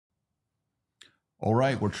All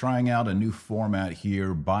right, we're trying out a new format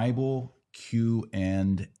here, Bible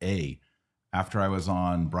Q&A. After I was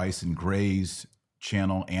on Bryson Gray's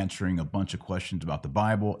channel answering a bunch of questions about the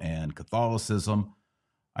Bible and Catholicism,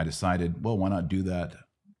 I decided, well, why not do that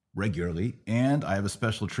regularly? And I have a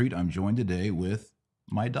special treat. I'm joined today with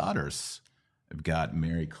my daughters. I've got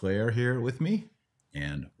Mary Claire here with me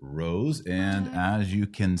and Rose. And as you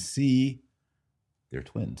can see, they're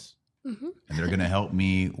twins. Mm-hmm. And they're going to help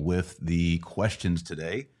me with the questions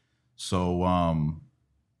today. So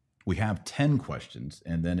we have 10 questions.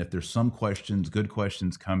 And then if there's some questions, good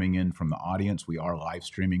questions coming in from the audience, we are live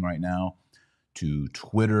streaming right now to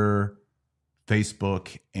Twitter,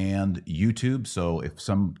 Facebook, and YouTube. So if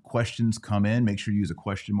some questions come in, make sure you use a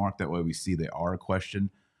question mark. That way we see they are a question.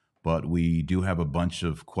 But we do have a bunch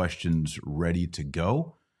of questions ready to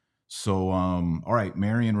go. So, all right,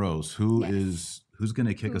 Mary and Rose, who's going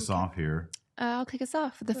to kick us off here? I'll kick us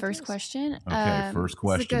off with the first question. Okay, first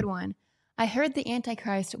question. This is a good one. I heard the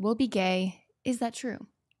Antichrist will be gay. Is that true?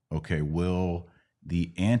 Okay, will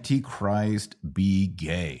the Antichrist be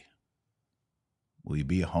gay? Will he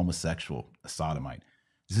be a homosexual, a sodomite?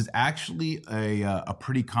 This is actually a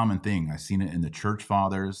pretty common thing. I've seen it in the church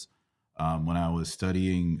fathers when I was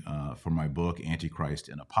studying for my book, Antichrist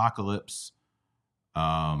and Apocalypse.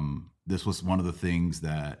 This was one of the things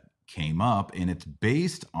that came up, and it's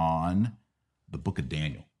based on the book of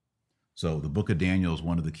Daniel. So the book of Daniel is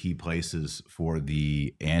one of the key places for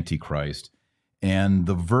the Antichrist. And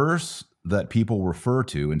the verse that people refer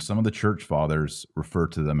to, and some of the church fathers refer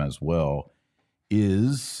to them as well,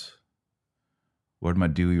 is, where'd my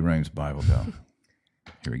Dewey Rames Bible go?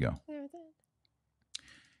 Here we go.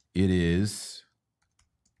 It is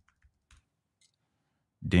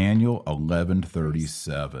Daniel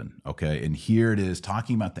 11:37. Okay, and here it is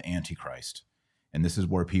talking about the Antichrist. And this is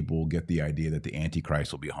where people get the idea that the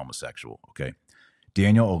Antichrist will be a homosexual. Okay,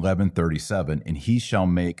 Daniel 11:37, and he shall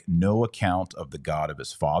make no account of the God of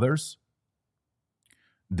his fathers.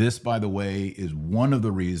 This, by the way, is one of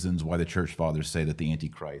the reasons why the church fathers say that the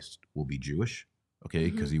Antichrist will be Jewish.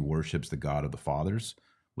 Okay, because he worships the God of the fathers,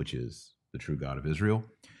 which is the true God of Israel.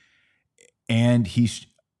 And he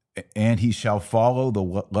shall follow the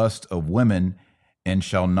lust of women and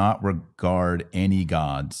shall not regard any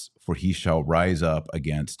gods, for he shall rise up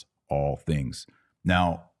against all things.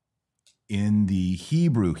 Now, in the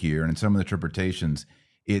Hebrew here, and in some of the interpretations,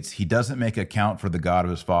 it's he doesn't make account for the God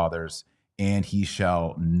of his fathers, and he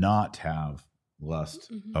shall not have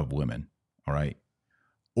lust of women, all right?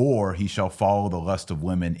 Or he shall follow the lust of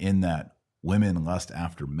women, in that women lust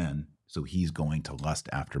after men, so he's going to lust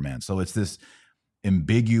after men. So it's this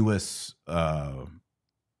ambiguous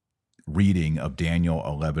reading of Daniel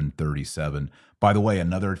 11:37. By the way,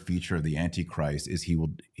 another feature of the Antichrist is he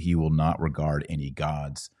will not regard any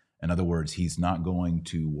gods. In other words, he's not going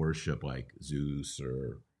to worship like Zeus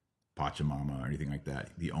or Pachamama or anything like that.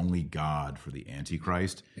 The only God for the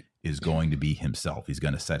Antichrist is going to be himself. He's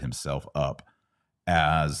going to set himself up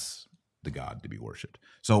as the God to be worshipped.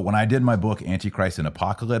 So when I did my book, Antichrist and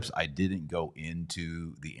Apocalypse, I didn't go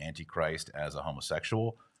into the Antichrist as a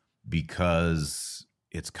homosexual because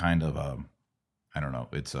it's kind of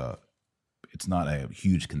it's not a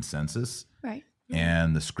huge consensus. Right.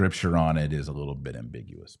 And the scripture on it is a little bit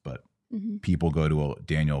ambiguous, but people go to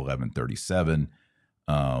Daniel 11:37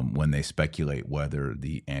 when they speculate whether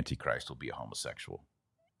the Antichrist will be a homosexual.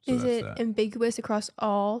 So is it ambiguous across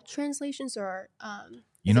all translations, or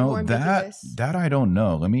that I don't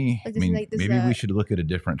know. Maybe we should look at a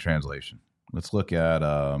different translation. Let's look at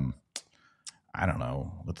I don't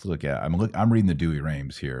know. Let's look at I'm reading the Dewey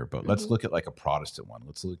Rames here, but let's look at like a Protestant one.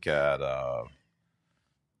 Let's look at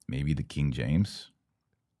maybe the King James.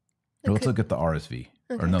 Or let's look at the RSV.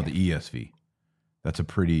 Okay. Or no, the ESV. That's a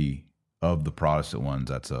pretty, of the Protestant ones,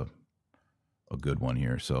 that's a good one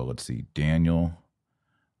here. So let's see. Daniel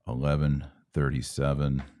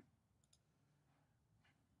 11:37.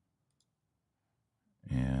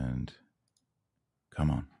 And come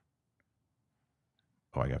on.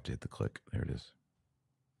 Oh, I have to hit the click. There it is.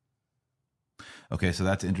 Okay, so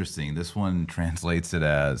that's interesting. This one translates it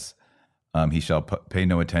as, he shall pay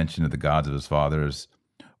no attention to the gods of his fathers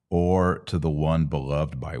or to the one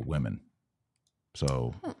beloved by women.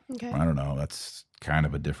 So, I don't know. That's kind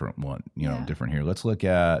of a different one, different here. Let's look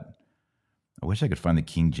at, I wish I could find the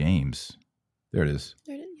King James. There it is.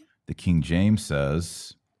 There it is, yeah. The King James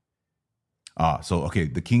says,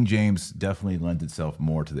 the King James definitely lends itself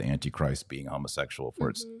more to the Antichrist being homosexual for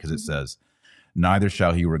it, because it says, neither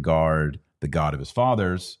shall he regard the God of his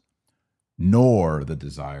fathers, nor the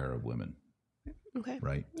desire of women. Okay.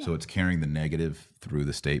 Right. Yeah. So it's carrying the negative through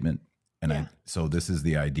the statement. And so this is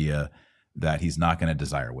the idea that he's not going to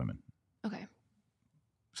desire women. Okay.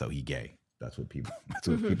 So he gay. That's what people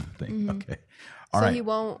think. Mhm. Okay. All so right. he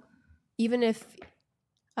won't, even if,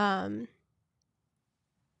 I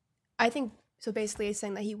think, so basically it's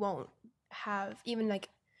saying that he won't have, even like,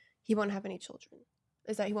 he won't have any children.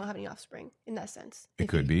 Is that he won't have any offspring in that sense? It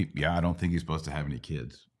could be. Yeah, I don't think he's supposed to have any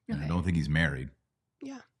kids. And I Okay. don't think he's married.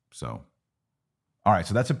 Yeah. So, all right.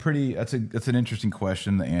 So that's an interesting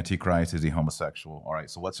question. The Antichrist, is he homosexual? All right.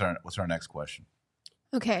 So what's our next question?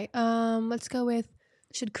 Okay, let's go with,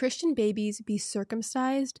 should Christian babies be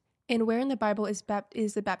circumcised? And where in the Bible is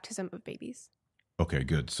the baptism of babies? Okay,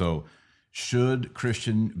 good. So should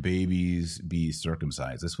Christian babies be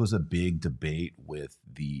circumcised? This was a big debate with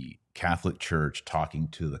the Catholic Church talking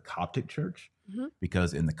to the Coptic Church, Mhm.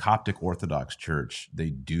 because in the Coptic Orthodox Church,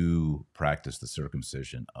 they do practice the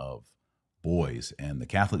circumcision of boys. And the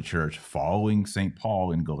Catholic Church, following St.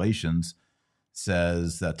 Paul in Galatians,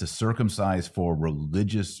 says that to circumcise for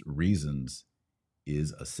religious reasons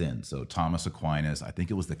is a sin. So Thomas Aquinas, I think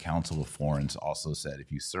it was the Council of Florence, also said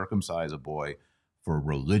if you circumcise a boy for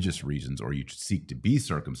religious reasons, or you seek to be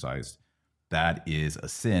circumcised, that is a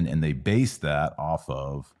sin. And they base that off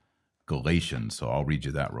of Galatians. So I'll read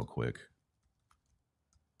you that real quick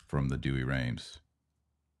from the Douay-Rheims.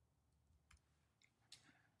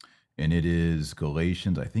 And it is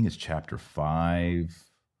Galatians, I think it's chapter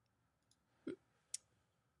 5.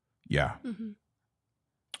 Yeah. Mm-hmm.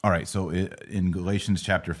 All right. So in Galatians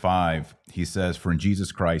chapter 5, he says, "For in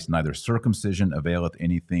Jesus Christ neither circumcision availeth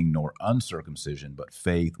anything, nor uncircumcision, but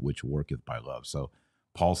faith which worketh by love." So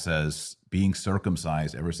Paul says, being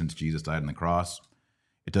circumcised ever since Jesus died on the cross,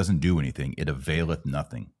 it doesn't do anything. It availeth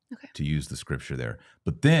nothing, Okay. to use the scripture there.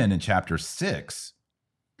 But then in chapter 6,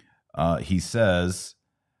 he says,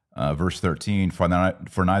 verse 13, for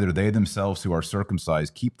neither they themselves who are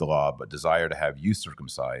circumcised keep the law, but desire to have you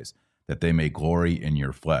circumcised, that they may glory in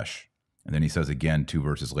your flesh. And then he says again, 2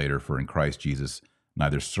 verses later, for in Christ Jesus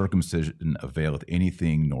neither circumcision availeth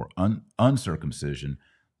anything, nor uncircumcision,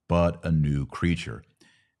 but a new creature.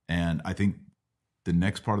 And I think the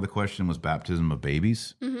next part of the question was baptism of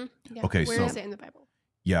babies. Mm-hmm. Yeah. Okay, Where so- is it in the Bible?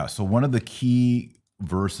 Yeah, so one of the key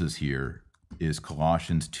verses here is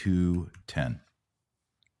Colossians 2:10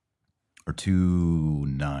 or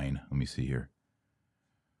 2:9. Let me see here.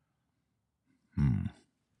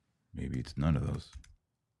 Maybe it's none of those.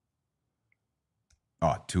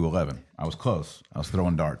 2:11. I was close. I was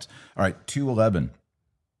throwing darts. All right, 2:11.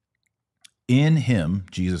 In him,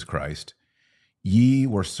 Jesus Christ, ye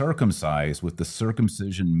were circumcised with the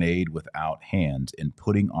circumcision made without hands, in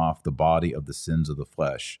putting off the body of the sins of the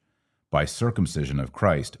flesh by circumcision of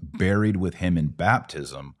Christ, buried with him in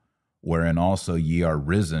baptism, wherein also ye are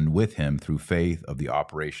risen with him through faith of the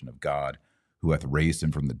operation of God, who hath raised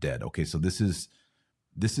him from the dead. Okay, so this is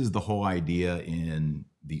the whole idea in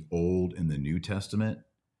the Old and the New Testament,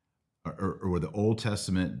 or the Old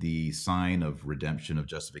Testament, the sign of redemption, of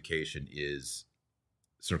justification, is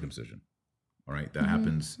circumcision. All right, that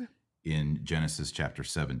happens in Genesis chapter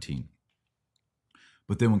 17.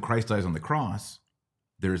 But then when Christ dies on the cross,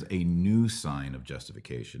 there's a new sign of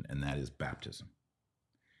justification, and that is baptism.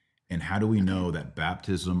 And how do we know that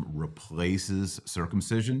baptism replaces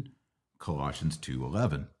circumcision? Colossians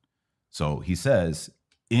 2:11. So he says,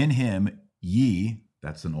 in him ye,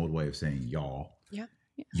 that's an old way of saying y'all. Yeah.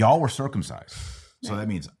 Y'all were circumcised. So Right. that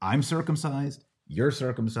means I'm circumcised, you're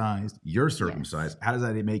circumcised, you're circumcised. How does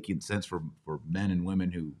that make sense for men and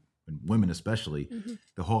women, and women especially? Mhm.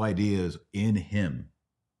 The whole idea is in him,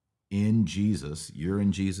 in Jesus. You're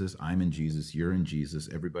in Jesus, I'm in Jesus, you're in Jesus.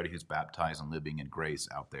 Everybody who's baptized and living in grace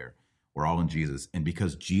out there, we're all in Jesus. And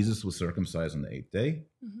because Jesus was circumcised on the 8th day,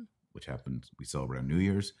 Mhm. which happens, we celebrate on New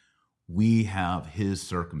Year's, we have his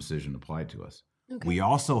circumcision applied to us. Okay. We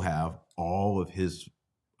also have all of his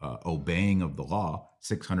obeying of the law,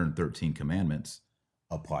 613 commandments,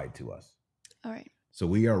 applied to us. All right. So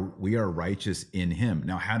we are righteous in him.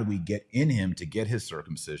 Now, how do we get in him to get his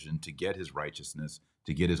circumcision, to get his righteousness,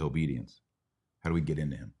 to get his obedience? How do we get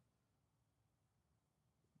into him?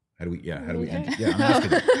 How do we enter? Yeah, I'm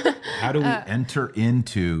asking you. How do we enter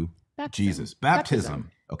into Baptism. Jesus?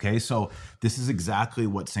 Baptism. Okay, so this is exactly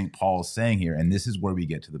what St. Paul is saying here, and this is where we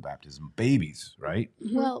get to the baptism of babies, right?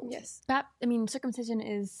 Mhm. Well, yes. Circumcision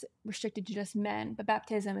is restricted to just men, but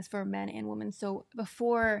baptism is for men and women. So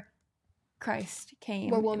before Christ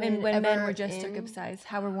came, Were women and when men ever were just in- circumcised,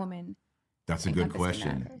 how were women? That's a good encompassed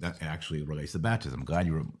in question. that. That actually relates to baptism. I'm glad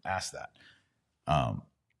you asked that.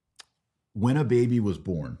 When a baby was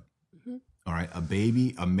born, Mhm. all right,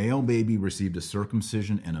 a male baby received a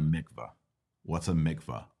circumcision and a mikvah. What's a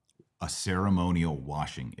mikvah? a ceremonial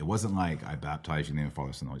washing. It wasn't like I baptize you in the name of the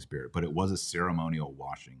Father, Son, and the Holy Spirit, but it was a ceremonial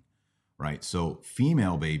washing, right? So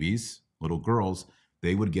female babies, little girls,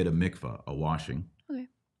 they would get a mikvah, a washing. Okay.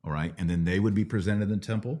 All right. And then they would be presented in the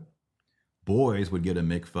temple. Boys would get a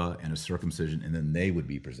mikvah and a circumcision, and then they would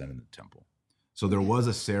be presented in the temple. So there was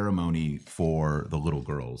a ceremony for the little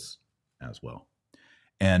girls as well.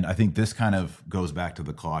 And I think this kind of goes back to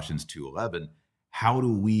the Colossians 2:11. How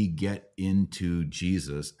do we get into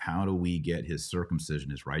Jesus? How do we get his circumcision,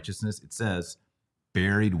 his righteousness? It says,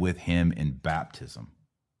 buried with him in baptism.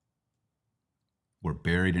 We're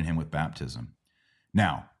buried in him with baptism.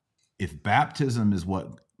 Now, if baptism is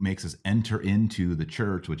what makes us enter into the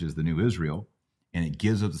church, which is the new Israel, and it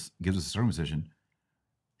gives us a circumcision,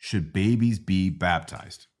 should babies be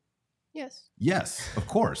baptized? Yes. Yes, of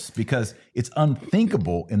course, because it's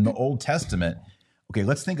unthinkable in the Old Testament. Okay,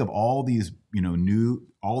 let's think of all these,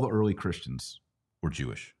 all the early Christians were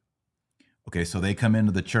Jewish. Okay, so they come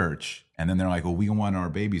into the church and then they're like, well, we want our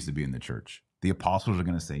babies to be in the church. The apostles are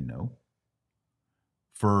going to say no.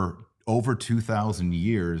 For over 2,000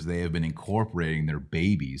 years, they have been incorporating their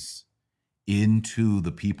babies into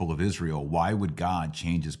the people of Israel. Why would God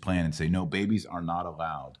change his plan and say, no, babies are not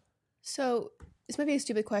allowed? So this might be a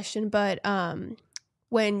stupid question, but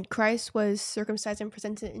when Christ was circumcised and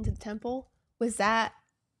presented into the temple, was that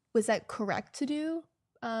correct to do?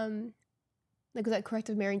 Was that correct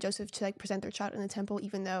of Mary and Joseph to present their child in the temple,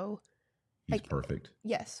 even though he's perfect?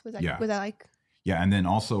 Yes. Was that Yeah, and then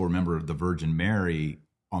also remember the Virgin Mary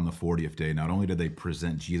on the 40th day, not only did they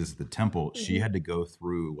present Jesus at the temple, she had to go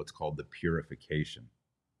through what's called the purification.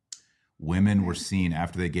 Women were seen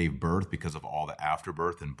after they gave birth because of all the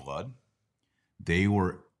afterbirth and blood. They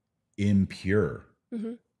were impure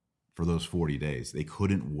for those 40 days. They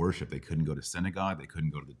couldn't worship. They couldn't go to synagogue. They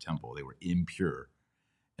couldn't go to the temple. They were impure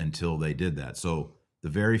until they did that. So the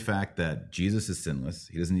very fact that Jesus is sinless,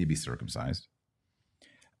 he doesn't need to be circumcised.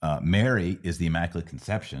 Mary is the Immaculate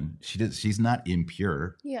Conception. She's not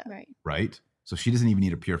impure. Yeah. Right? So she doesn't even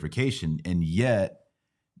need a purification. And yet,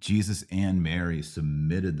 Jesus and Mary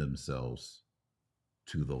submitted themselves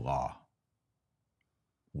to the law.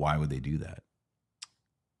 Why would they do that?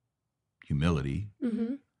 Humility.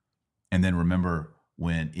 Mm-hmm. And then remember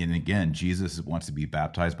again, Jesus wants to be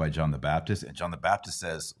baptized by John the Baptist. And John the Baptist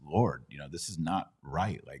says, Lord, this is not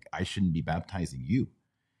right. I shouldn't be baptizing you.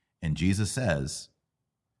 And Jesus says,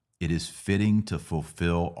 it is fitting to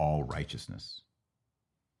fulfill all righteousness.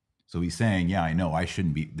 So he's saying, yeah, I know I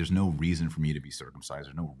shouldn't be, there's no reason for me to be circumcised.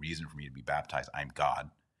 There's no reason for me to be baptized. I'm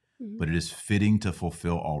God, but it is fitting to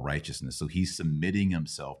fulfill all righteousness. So he's submitting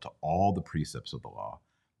himself to all the precepts of the law.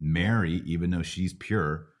 Mary, even though she's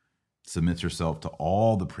pure, submits herself to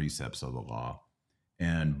all the precepts of the law.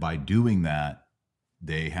 And by doing that,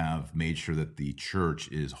 they have made sure that the church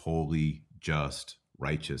is holy, just,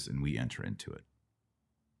 righteous, and we enter into it.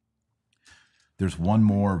 There's one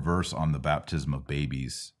more verse on the baptism of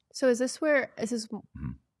babies. So I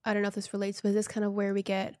don't know if this relates, but is this kind of where we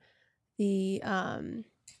get the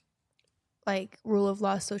rule of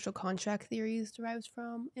law, social contract theories derived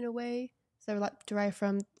from, in a way? Is that derived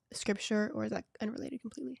from scripture, or is that unrelated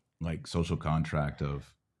completely? Like social contract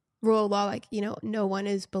of? Rule of law, no one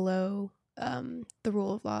is below the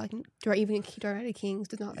rule of law. Even United Kings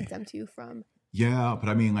does not exempt you from. Yeah, but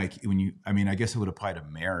I guess it would apply to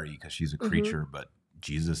Mary because she's a creature, but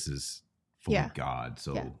Jesus is fully God.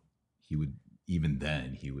 So he would, even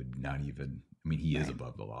then, he would not even, he is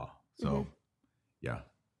above the law. So,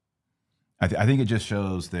 I think it just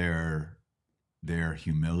shows their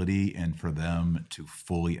humility and for them to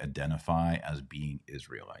fully identify as being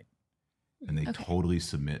Israelite. And they totally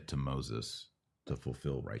submit to Moses to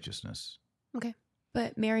fulfill righteousness. Okay.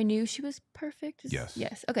 But Mary knew she was perfect? Yes.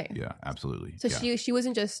 Yes. Okay. Yeah, absolutely. So she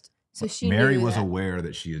wasn't just, Mary was aware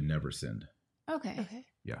that she had never sinned. Okay.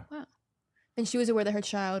 Yeah. Wow. And she was aware that her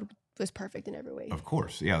child was perfect in every way. Of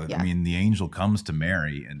course. Yeah. The angel comes to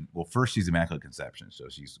Mary and, first she's Immaculate Conception. So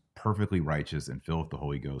she's perfectly righteous and filled with the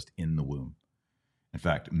Holy Ghost in the womb. In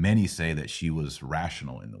fact, many say that she was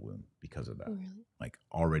rational in the womb because of that. Oh, really?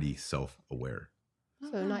 Already self-aware.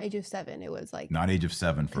 So not age of 7, it was not age of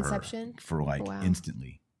 7 for conception? Her. For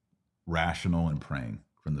instantly. Rational and praying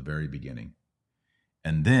from the very beginning.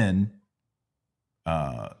 And then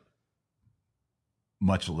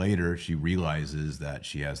much later, she realizes that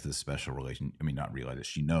she has this special relation. Not realizes,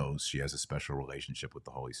 she knows she has a special relationship with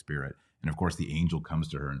the Holy Spirit. And of course, the angel comes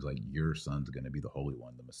to her and is like, your son's going to be the Holy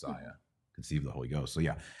One, the Messiah. Conceive the Holy Ghost. So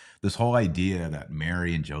this whole idea that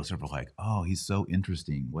Mary and Joseph are like, oh, he's so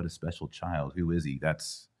interesting. What a special child. Who is he?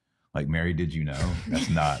 That's like, Mary, did you know? That's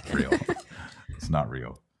not real. It's not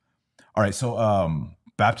real. All right. So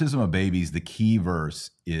baptism of babies, the key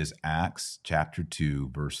verse is Acts chapter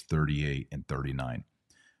 2, verse 38 and 39.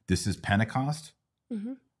 This is Pentecost.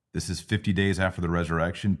 Mm-hmm. This is 50 days after the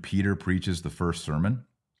resurrection. Peter preaches the first sermon.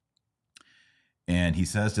 And he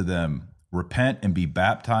says to them, repent and be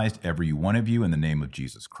baptized, every one of you, in the name of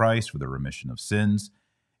Jesus Christ for the remission of sins,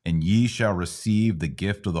 and ye shall receive the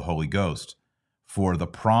gift of the Holy Ghost. For the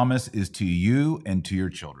promise is to you and to your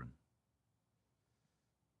children.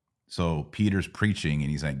 So Peter's preaching, and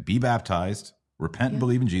he's like, be baptized, repent and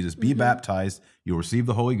believe in Jesus, be baptized, you'll receive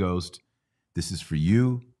the Holy Ghost. This is for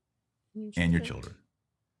you and your children.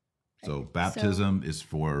 So baptism is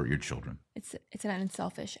for your children. It's an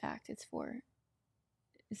unselfish act. It's for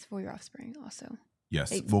your offspring also.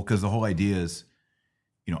 Yes. Well, because the whole idea is,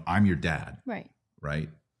 I'm your dad. Right. Right.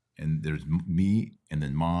 And there's me and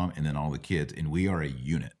then mom and then all the kids. And we are a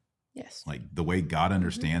unit. Yes. Like the way God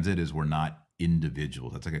understands it is we're not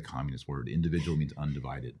individuals. That's like a communist word. Individual means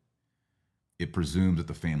undivided. It presumes that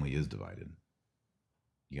the family is divided.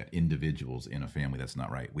 You got individuals in a family. That's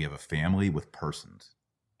not right. We have a family with persons.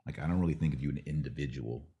 Like, I don't really think of you an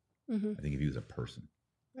individual. Mm-hmm. I think of you as a person.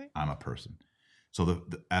 Right. I'm a person. So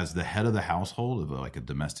as the head of the household of like a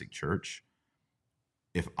domestic church,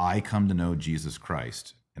 if I come to know Jesus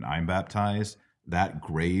Christ and I'm baptized, that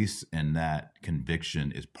grace and that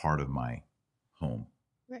conviction is part of my home.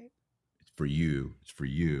 Right. It's for you. It's for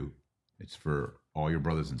you. It's for all your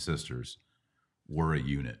brothers and sisters. We're a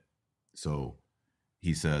unit. So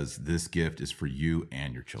he says, this gift is for you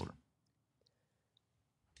and your children.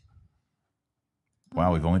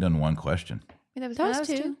 Wow, we've only done one question. Yeah, That was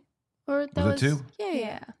two. Or that Was it two?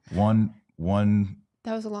 Yeah. One.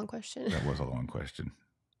 That was a long question. That was a long question.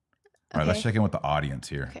 All right, let's check in with the audience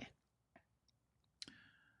here. Okay.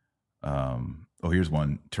 Here's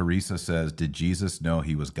one. Teresa says, did Jesus know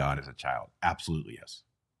he was God as a child? Absolutely, yes.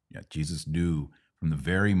 Yeah, Jesus knew from the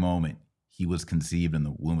very moment he was conceived in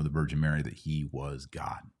the womb of the Virgin Mary that he was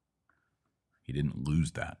God. He didn't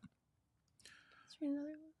lose that. Let's read another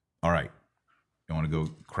one. All right. You want to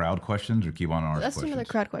go crowd questions or keep on our questions? Let's do another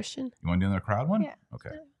crowd question. You want to do another crowd one? Yeah. Okay.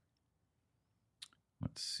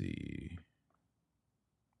 Let's see.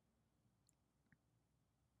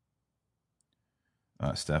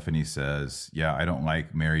 Stephanie says, yeah, I don't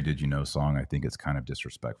like Mary Did You Know song. I think it's kind of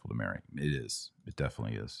disrespectful to Mary. It is. It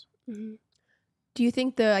definitely is. Mm-hmm. Do you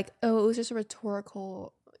think it was just a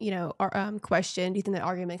rhetorical, question? Do you think that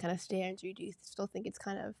argument kind of stands, or do you still think it's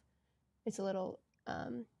a little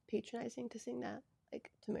patronizing to sing that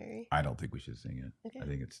to Mary? I don't think we should sing it. Okay.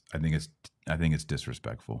 I think it's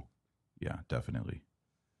disrespectful. Yeah, definitely.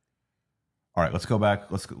 All right, let's go back.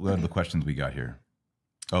 Let's go to the questions we got here.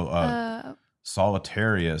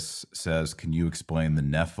 Solitarius says, can you explain the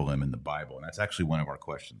Nephilim in the Bible? And that's actually one of our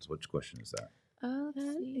questions. Which question is that? Let's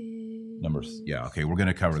see. Numbers. Yeah. Okay. We're going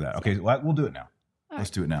to cover that. Okay. We'll do it now.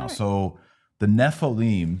 Let's do it now. Right. So the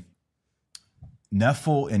Nephilim,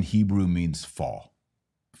 Nephil in Hebrew means fall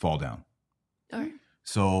down. All right.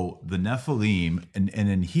 So the Nephilim, and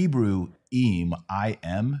in Hebrew, im,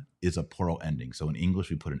 is a plural ending. So in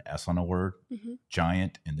English, we put an S on a word,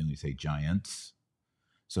 giant, and then we say giants.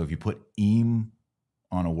 So if you put im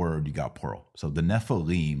on a word, you got plural. So the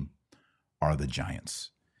Nephilim are the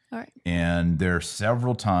giants. All right. And there are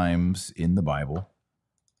several times in the Bible.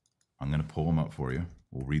 I'm going to pull them up for you.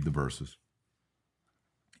 We'll read the verses.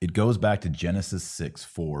 It goes back to Genesis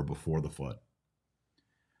 6:4, before the flood.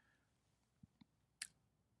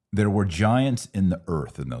 There were giants in the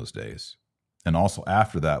earth in those days, and also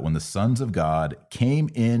after that, when the sons of God came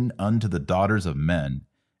in unto the daughters of men,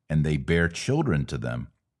 and they bare children to them,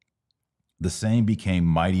 the same became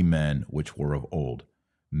mighty men which were of old,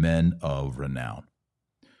 men of renown.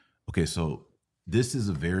 Okay, so this is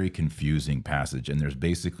a very confusing passage, and there's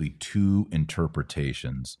basically two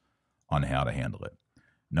interpretations on how to handle it.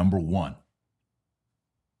 Number one,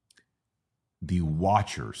 the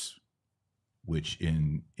watchers, which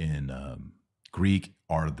in Greek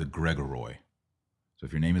are the Gregoroi. So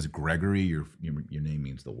if your name is Gregory, your name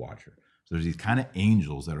means the watcher. So there's these kind of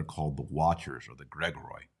angels that are called the watchers, or the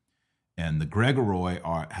Gregoroi. And the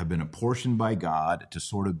Gregoroi have been apportioned by God to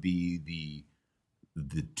sort of be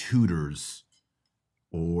the tutors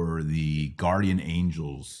or the guardian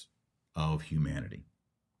angels of humanity.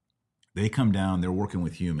 They come down, they're working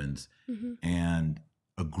with humans, and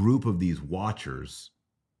a group of these watchers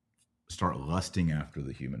start lusting after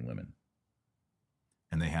the human women.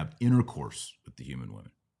 And they have intercourse with the human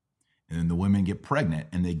women. And then the women get pregnant,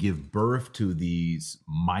 and they give birth to these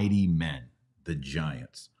mighty men, the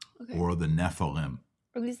giants, or the Nephilim.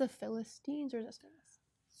 Are these the Philistines, or is that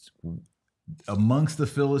amongst the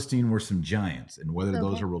Philistine were some giants, and whether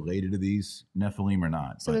those Okay. are related to these Nephilim or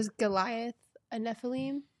not. So but is Goliath a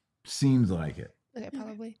Nephilim? seems like it. Okay,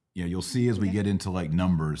 probably. Yeah, you'll see as we Okay. get into like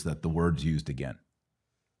Numbers that the word's used again.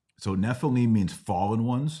 So Nephilim means fallen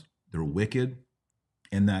ones. They're wicked.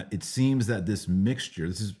 And that it seems that this mixture,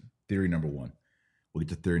 this is theory number one. We'll get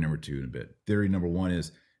to theory number two in a bit. Theory number one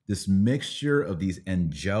is this mixture of these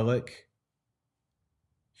angelic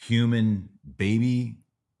human baby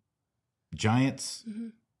giants,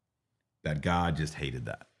 that God just hated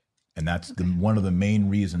that. And that's one of the main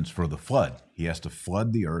reasons for the flood. He has to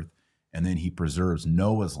flood the earth, and then he preserves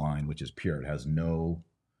Noah's line, which is pure. It has no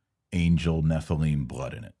angel Nephilim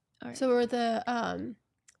blood in it. All right. So were the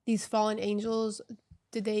these fallen angels,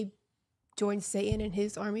 did they join Satan and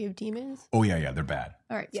his army of demons? Oh, yeah, they're bad.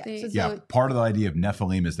 All right. Yeah, They, so- Yeah, part of the idea of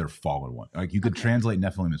Nephilim is they're fallen ones. Like you could translate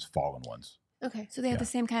Nephilim as fallen ones. Okay. so they have Yeah. the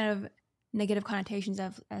same kind of negative connotations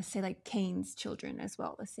as say like Cain's children as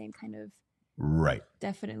well. The same kind of Right.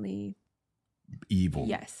 definitely. Evil.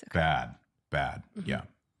 Yes. Okay. Bad. Mhm. Yeah.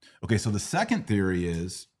 Okay, so the second theory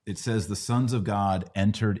is it says the sons of God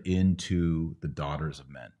entered into the daughters of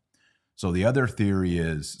men. So the other theory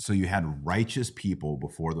is so you had righteous people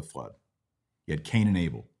before the flood. You had Cain and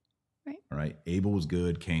Abel. Right. All right. Abel was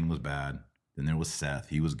good, Cain was bad. Then there was Seth,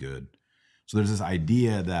 he was good. So there's this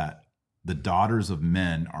idea that the daughters of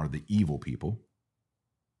men are the evil people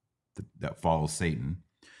that follow Satan.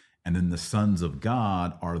 And then the sons of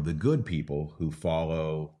God are the good people who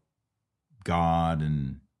follow God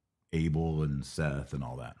and Abel and Seth and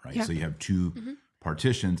all that, right? Yeah. So you have two Mhm.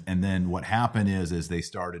 partitions. And then what happened is they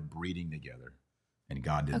started breeding together, and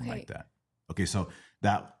God didn't Okay. like that. Okay, so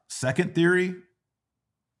that second theory,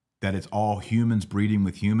 that it's all humans breeding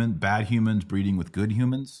with human, bad humans breeding with good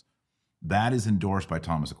humans, that is endorsed by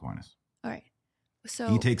Thomas Aquinas. All right. So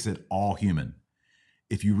He takes it all human.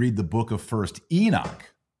 If you read the book of First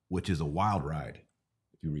Enoch, which is a wild ride,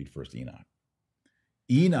 if you read First Enoch,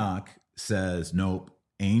 Enoch says, nope,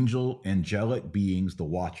 angelic beings, the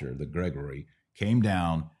Watcher, the Gregory, came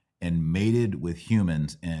down and mated with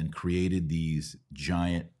humans and created these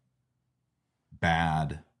giant,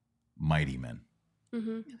 bad, mighty men.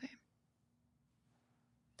 Mm-hmm. okay.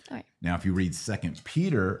 All right. Now, if you read Second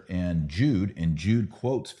Peter and Jude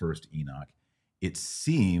quotes First Enoch, it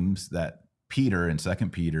seems that Peter in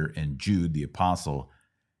Second Peter and Jude, the apostle,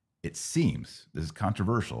 it seems, this is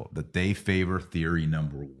controversial, that they favor theory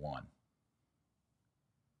number one.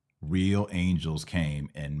 Real angels came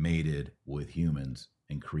and mated with humans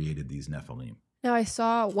and created these Nephilim. Now I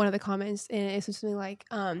saw one of the comments and it said something like,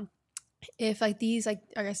 if like these like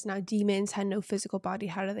I guess now demons had no physical body,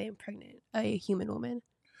 how do they impregnate a human woman?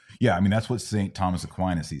 Yeah, I mean, that's what St. Thomas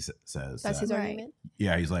Aquinas says. That's his Right. argument.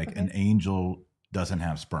 Yeah, he's like, Okay. an angel doesn't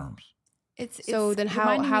have sperms. So then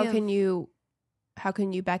reminding how me of-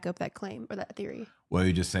 can you back up that claim or that theory? Well,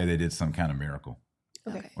 you just say they did some kind of miracle,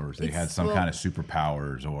 Okay. or they It's- had some well, kind of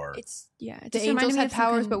superpowers, or It's yeah. It The just reminded angels me had of some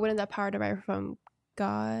powers, kind- but wouldn't that power derive from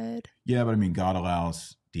God? yeah, but I mean, God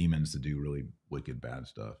allows demons to do really wicked, bad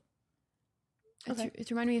stuff.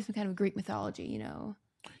 It's reminding me of some kind of Greek mythology. You know.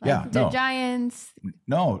 Yeah, the no. giants.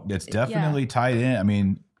 No, it's Yeah. definitely tied in. I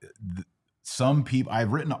mean, some people,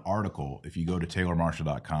 I've written an article, if you go to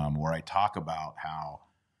taylormarshall.com, where I talk about how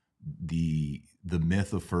the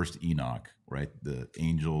myth of First Enoch, right? The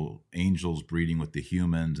angels breeding with the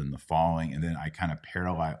humans and the falling, and then I kind of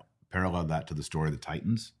parallel that to the story of the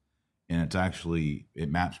Titans, and it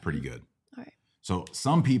maps pretty good. All right. So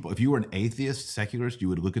some people, if you were an atheist, secularist, you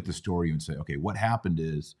would look at the story and say, okay, what happened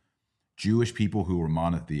is Jewish people who were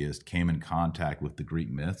monotheist came in contact with the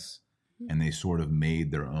Greek myths, and they sort of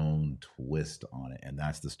made their own twist on it. And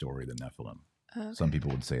that's the story of the Nephilim. Okay. Some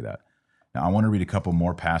people would say that. Now, I want to read a couple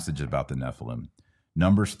more passages about the Nephilim.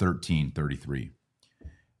 Numbers 13:33.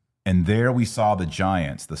 And there we saw the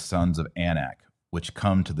giants, the sons of Anak, which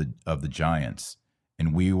come of the giants.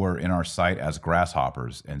 And we were in our sight as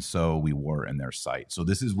grasshoppers, and so we were in their sight. So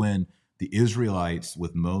this is when the Israelites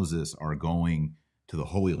with Moses are going to the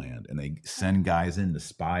Holy Land, and they send guys in to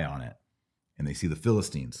spy on it. And they see the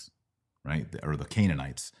Philistines, right? Or the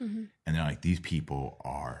Canaanites. Mhm. And they're like, these people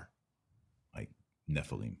are like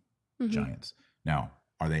Nephilim, Mhm. giants. Now,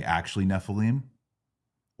 are they actually Nephilim?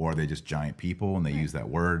 Or are they just giant people and they use that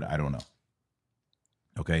word? I don't know.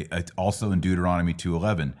 Okay. It's also in Deuteronomy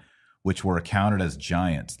 2:11, which were accounted as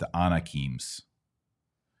giants, the Anakims.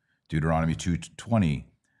 Deuteronomy 2:20,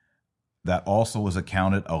 that also was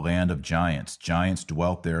accounted a land of giants. Giants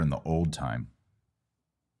dwelt there in the old time.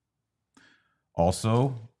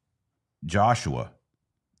 Also, Joshua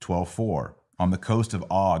 12:4, on the coast of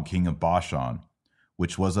Og, king of Bashan,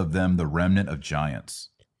 which was of them the remnant of giants.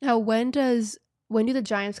 Now, when do the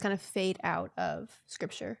giants kind of fade out of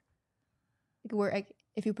scripture? Like where, like,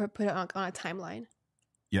 if you put it on a timeline.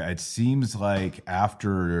 Yeah, it seems like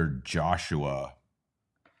after Joshua,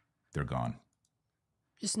 they're gone.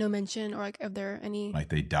 Just no mention, or like, are there any? Like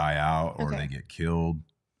they die out or Okay. they get killed.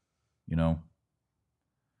 You know.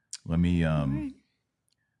 Let me. Alright.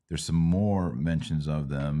 There's some more mentions of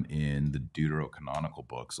them in the Deuterocanonical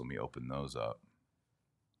books. Let me open those up.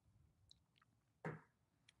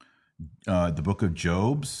 The book of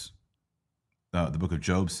Job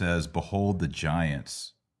says, "Behold, the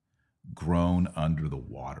giants grown under the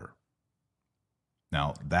water."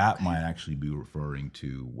 Now, that Okay. might actually be referring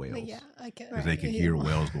to whales. Like, yeah, I get. Because they could hear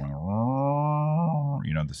whales going,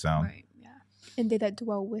 you know, the sound. Right. Yeah. And they that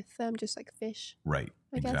dwell with them, just like fish. Right,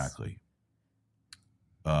 I guess. exactly.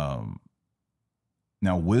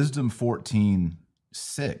 Now, Wisdom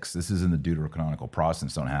 14:6, this is in the Deuterocanonical.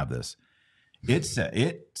 Protestants don't have this. This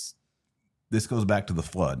goes back to the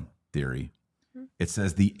flood theory. Mhm. It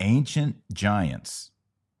says the ancient giants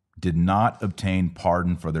did not obtain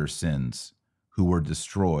pardon for their sins, who were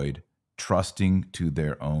destroyed, trusting to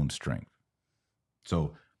their own strength.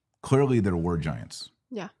 So clearly there were giants.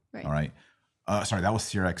 Yeah. Right. All right. Sorry, that was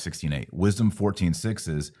Sirach 16:8. Wisdom 14:6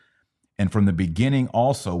 is, and from the beginning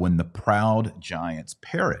also, when the proud giants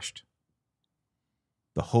perished,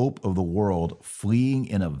 the hope of the world fleeing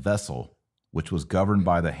in a vessel which was governed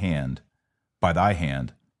by thy hand,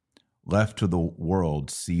 left to the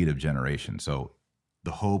world seed of generation. So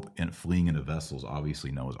the hope in fleeing in a vessel is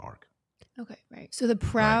obviously Noah's Ark. Okay. Right. So the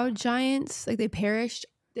proud giants, like they perished,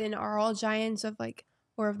 then are all giants of like,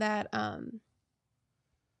 or of that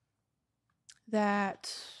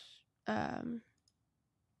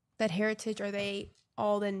that heritage, are they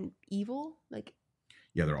all then evil, like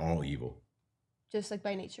Yeah, they're all evil. just like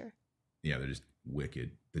by nature, Yeah, they're just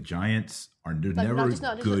wicked. The giants they're Like, never not just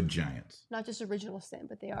good a- giants. not just original sin,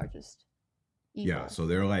 but they are just evil. Yeah, so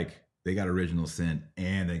they're like, they got original sin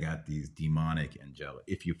and they got these demonic angelic,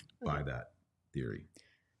 if you buy that theory.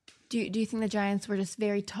 Do you think the giants were just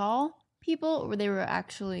very tall people, or they were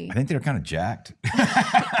actually? I think they're kind of jacked.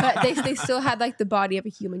 But they still had like the body of a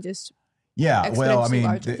human, just Yeah, well, I exponentially mean,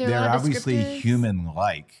 larger. There are a they're lot of obviously descriptors.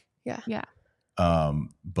 human-like. Yeah.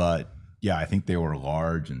 But yeah, I think they were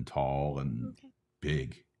large and tall and Okay.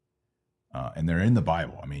 big. And they're in the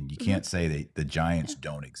Bible. I mean, you can't say the giants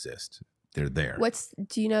don't exist. They're there.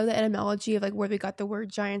 do you know the etymology of like where we got the word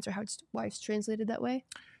giants, or why it's translated that way?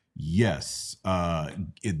 Yes.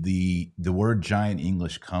 The word giant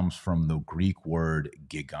English comes from the Greek word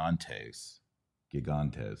gigantes,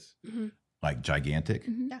 Mhm. like gigantic.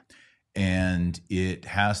 Mhm. Yeah. And it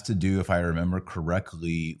has to do, if I remember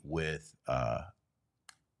correctly, with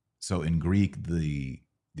so in Greek, the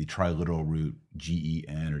triliteral root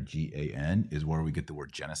gen or gan is where we get the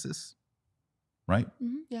word Genesis, right?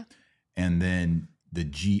 Mhm. Yeah. And then the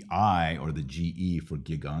gi or the ge for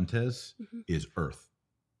gigantes Mhm. is earth,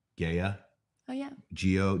 Gaia, Oh yeah.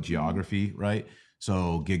 geography, right?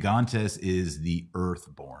 So gigantes is the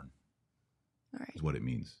earthborn, All right. is what it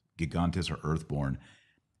means. Gigantes are earthborn.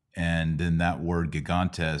 And then that word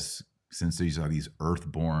gigantes, since these are these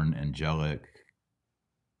earthborn, angelic,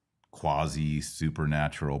 quasi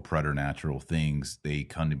supernatural, preternatural things, they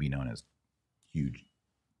come to be known as huge,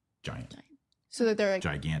 giant, So that they're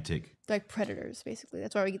gigantic. like predators, basically.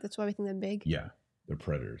 That's why we think them big. Yeah, they're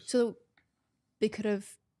predators. So they could have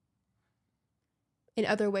in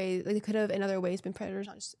other ways been predators,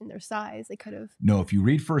 not just in their size. They could have. No, if you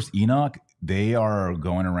read First Enoch, they are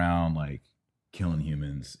going around like killing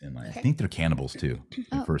humans, and like I Okay. think they're cannibals too. In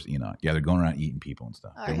Oh. First Enoch, yeah, they're going around eating people and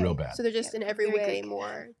stuff. They're real bad. So they're just Yeah, in every very way Greek.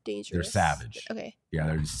 more dangerous. savage. Okay. Yeah,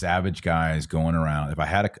 they're just savage guys going around. If I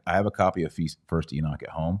have a copy of First Enoch at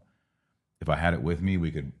home. If I had it with me, we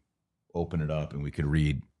could open it up and we could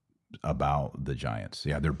read about the giants.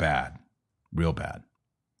 Yeah, they're bad, real bad.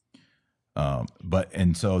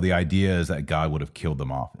 And so the idea is that God would have killed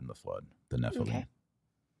them off in the flood, the Nephilim. Okay.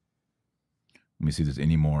 Let me see if there's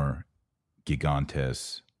any more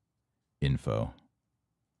gigantes info.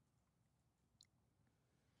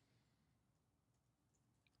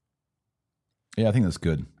 Yeah, I think that's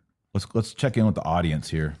good. Let's check in with the audience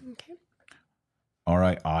here. Okay. All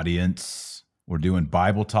right, audience. We're doing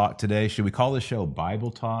Bible Talk today. Should we call this show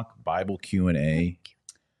Bible Talk, Bible Q&A?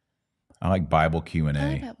 I like Bible Q&A.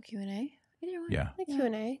 I like Bible Q&A. Either one. Yeah. Like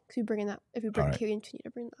Q&A. Because we bring in that. If we bring All right. Q, you need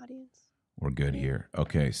to bring the audience. We're good here.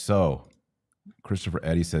 Okay, so Christopher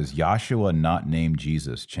Eddy says, Yahshua not named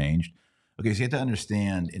Jesus changed. Okay, so you have to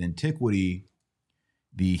understand, in antiquity,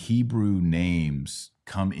 the Hebrew names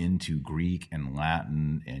come into Greek and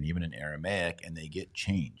Latin and even in Aramaic, and they get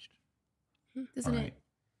changed. Doesn't All it right.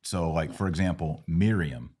 So, like, Yeah. for example,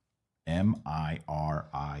 Miriam, Miriam,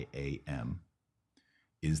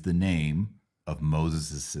 is the name of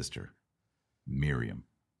Moses' sister, Miriam.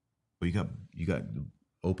 Well, you got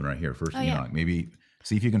open right here, First Oh, yeah. Enoch. Maybe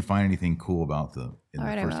see if you can find anything cool about the All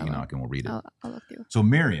right, I First will. Enoch, and we'll read it. I'll look through. So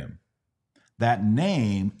Miriam, that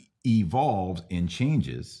name evolves and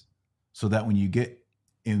changes so that when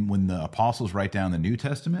the apostles write down the New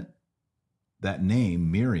Testament, that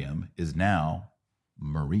name Miriam is now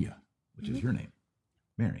Maria, which is your name,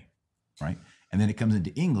 Mary, right? And then it comes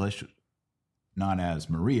into English, not as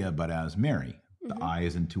Maria, but as Mary. The I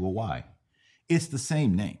is into a Y. It's the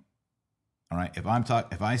same name. All right. If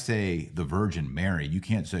I say the Virgin Mary, you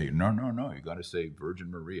can't say no. You got to say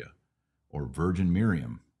Virgin Maria or Virgin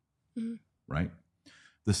Miriam, right?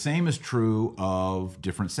 The same is true of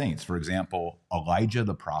different saints. For example, Elijah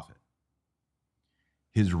the prophet.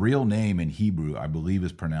 His real name in Hebrew, I believe,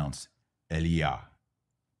 is pronounced Eliah.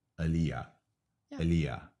 Eliah.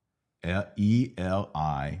 Eliah.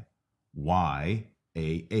 E-L-I-Y-A-H.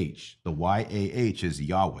 The Y-A-H is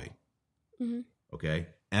Yahweh. Okay.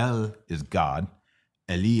 El is God.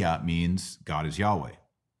 Eliah means God is Yahweh.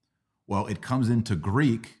 Well, it comes into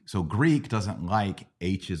Greek. So Greek doesn't like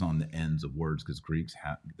H's on the ends of words because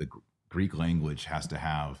the Greek language has to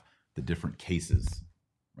have the different cases,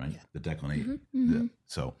 right? The declination.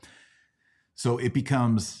 So it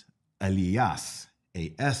becomes Elias,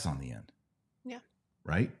 a S on the end. Yeah.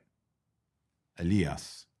 Right?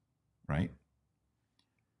 Elias, right?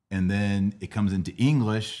 And then it comes into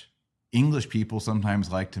English. English people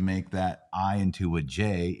sometimes like to make that I into a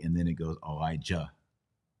J, and then it goes Elijah.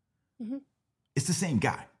 It's the same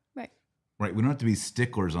guy. Right. Right? We don't have to be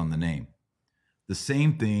sticklers on the name. The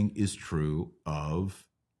same thing is true of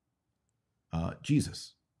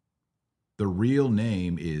Jesus. The real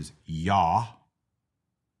name is Yah,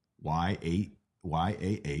 Y-A-H,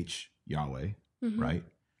 Yahweh, right?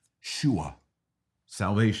 Shua,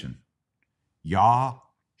 salvation.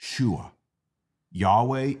 Yahshua.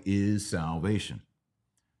 Yahweh is salvation.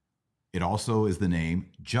 It also is the name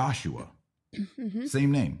Joshua.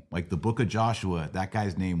 Same name. Like the book of Joshua, that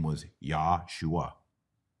guy's name was Yahshua.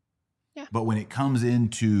 Yeah. But when it comes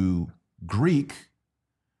into Greek,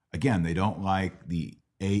 again, they don't like the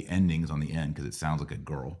A endings on the end because it sounds like a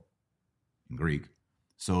girl in Greek.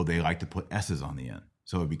 So they like to put S's on the end.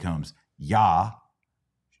 So it becomes Yah,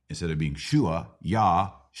 instead of being Shua,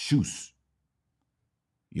 Yah-shus.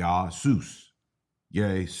 Yah-sus.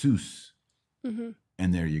 Jesus. And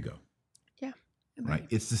there you go. Yeah. Right?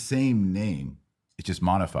 It's the same name. It's just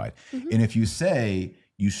modified. And if you say,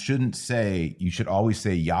 you should always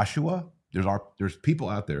say Yahshua. There's people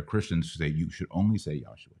out there, Christians, who say you should only say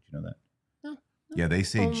Yahshua. Do you know that? No. Yeah, they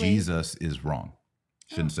say Only. Jesus is wrong.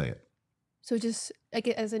 Shouldn't say it. So just like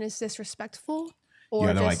as in, it's disrespectful, or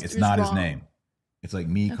Yeah, they're just, like, it's not his wrong? name. It's like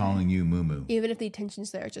me calling you Moo Moo. Even if the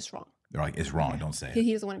intention's there, it's just wrong. They're like, it's wrong. Don't say it.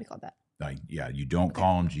 He doesn't want to be called that. Like, yeah, you don't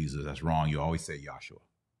call him Jesus. That's wrong. You always say Yahshua.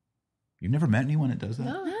 You've never met anyone that does that?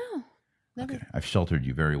 No. Never. Okay, I've sheltered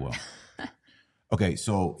you very well. Okay,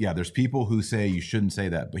 so yeah, there's people who say you shouldn't say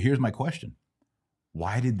that. But here's my question.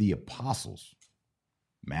 Why did the apostles,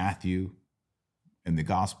 Matthew and the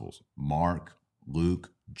Gospels, Mark,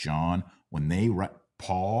 Luke, John,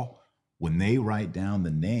 Paul, when they write down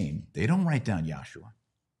the name, they don't write down Yahshua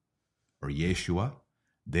or Yeshua.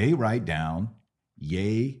 They write down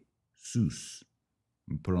Jesus.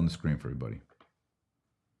 Let me put it on the screen for everybody.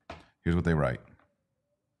 Here's what they write.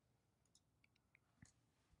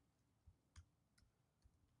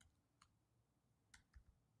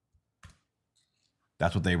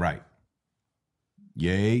 That's what they write.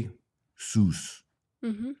 Jesus.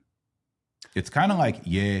 It's kind of like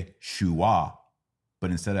Yeshua, but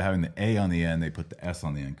instead of having the A on the end, they put the S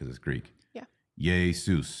on the end because it's Greek. Yeah.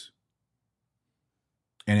 Jesus.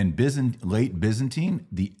 And in late Byzantine,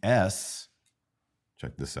 the S,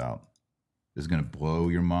 check this out. This is going to blow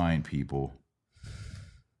your mind, people.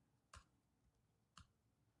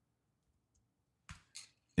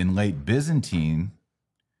 In late Byzantine,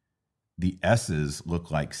 the S's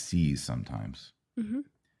look like C's sometimes.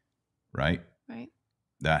 Right? Right.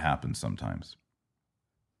 That happens sometimes.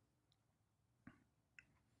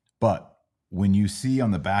 But when you see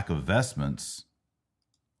on the back of vestments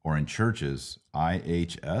or in churches,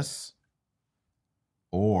 IHS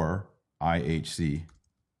or IHC,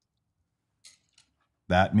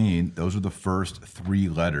 that means those are the first 3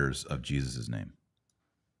 letters of Jesus' name.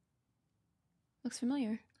 Looks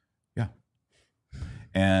familiar. Yeah.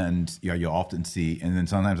 And yeah, you'll often see, and then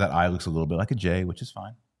sometimes that I looks a little bit like a J, which is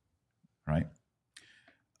fine. Right?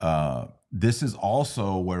 This is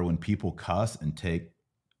also where when people cuss and take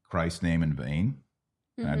Christ's name in vain,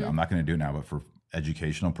 And I'm not going to do it now, but for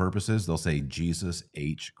educational purposes, they'll say Jesus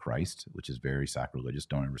H. Christ, which is very sacrilegious.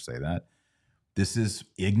 Don't ever say that. This is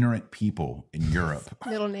ignorant people in Europe.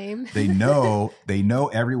 Middle name. They know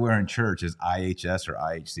everywhere in church is IHS or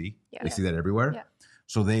IHC. Yeah. They see that everywhere. Yeah.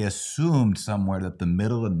 So they assumed somewhere that the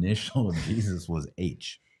middle initial of Jesus was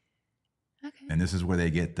H. Okay. And this is where they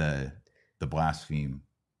get the blaspheme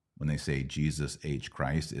when they say Jesus H.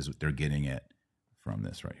 Christ, is they're getting it from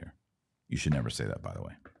this right here. You should never say that, by the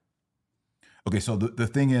way. Okay, so the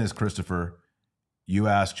thing is, Christopher, you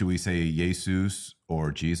asked, should we say Jesus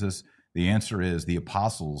or Jesus? The answer is the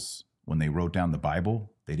apostles, when they wrote down the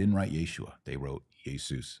Bible, they didn't write Yeshua. They wrote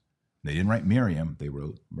Jesus. They didn't write Miriam. They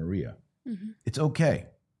wrote Maria. Mm-hmm. It's okay.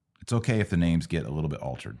 It's okay if the names get a little bit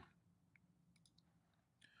altered.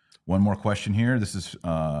 One more question here. This is,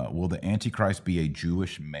 will the Antichrist be a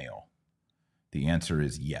Jewish male? The answer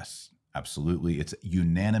is yes, absolutely. It's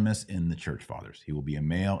unanimous in the church fathers. He will be a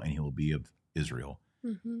male and he will be of Israel.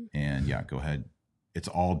 Mm-hmm. And yeah, go ahead. It's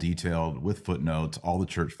all detailed with footnotes, all the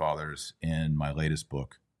church fathers in my latest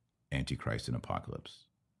book, Antichrist and Apocalypse.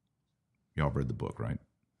 Y'all read the book, right?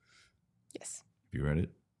 Yes. Have you read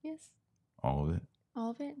it? Yes. All of it?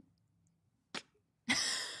 All of it.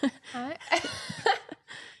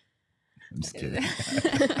 I'm just kidding.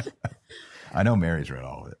 I know Mary's read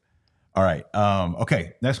all of it. All right.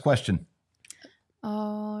 Okay. Next question.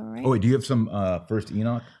 All right. Oh, wait. Do you have some First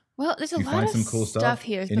Enoch? Well, there's a Do you lot find of some cool stuff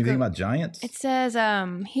here. Anything about giants? It says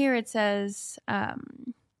here. It says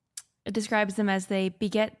it describes them as they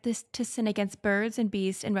beget this to sin against birds and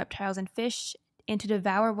beasts and reptiles and fish, and to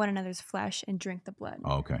devour one another's flesh and drink the blood.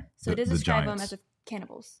 Oh, okay. So it does describe them giants. as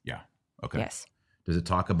cannibals. Yeah. Okay. Yes. Does it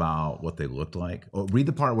talk about what they looked like? Oh, read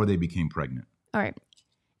the part where they became pregnant. All right.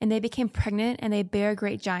 And they became pregnant, and they bare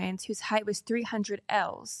great giants whose height was 300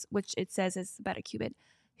 ells, which it says is about a cubit,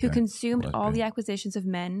 who Okay. consumed Well, all okay. the acquisitions of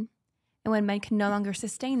men. And when men could no longer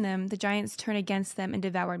sustain them, the giants turned against them and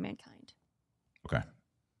devoured mankind. Okay.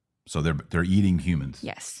 So they're eating humans.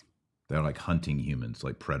 Yes. They're like hunting humans,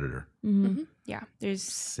 like predator. Mm-hmm. Mhm. Yeah. There's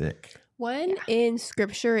Sick. One in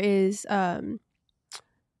scripture is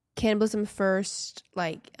cannibalism first,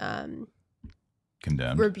 like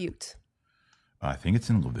Condemned. rebuked. I think it's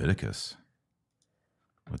in Leviticus.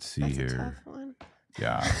 Let's see That's a here. tough one.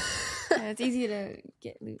 Yeah. yeah, it's easy to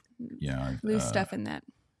get Yeah. loose stuff in that.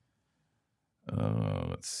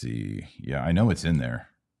 Let's see. Yeah, I know it's in there.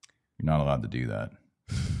 You're not allowed to do that.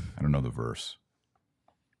 I don't know the verse.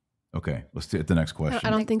 Okay, let's get the next question. I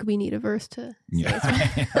don't think we need a verse to. Yeah,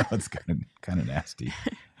 it's kind of nasty.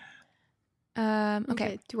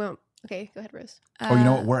 Okay. Do you want? Okay, go ahead, Rose. Oh, you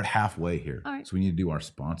know what? We're at halfway here, all right. so we need to do our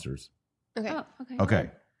sponsors. Okay. Oh, okay.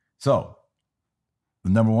 Okay, so the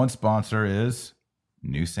number one sponsor is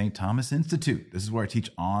New St. Thomas Institute. This is where I teach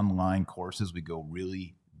online courses. We go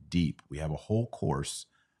really deep. We have a whole course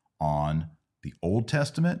on the Old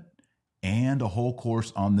Testament and a whole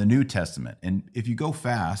course on the New Testament. And if you go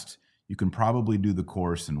fast, you can probably do the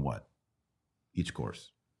course in what? Each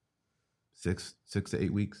course? 6 to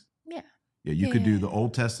 8 weeks? Yeah. Yeah, you could do Yeah. the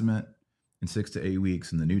Old Testament in 6 to 8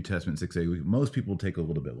 weeks and the New Testament in 6 to 8 weeks. Most people take a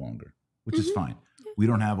little bit longer, which is fine. We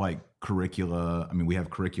don't have like curricula. I mean, we have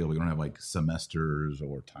curricula. We don't have like semesters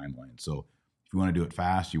or timelines. So if you want to do it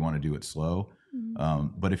fast, you want to do it slow.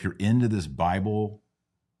 Mhm. But if you're into this Bible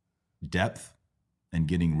depth and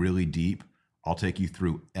getting really deep, I'll take you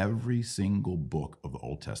through every single book of the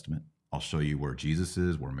Old Testament. I'll show you where Jesus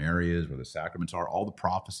is, where Mary is, where the sacraments are, all the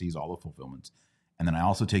prophecies, all the fulfillments. And then I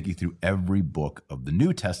also take you through every book of the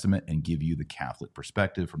New Testament and give you the Catholic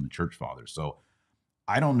perspective from the church fathers. So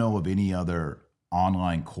I don't know of any other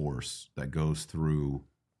online course that goes through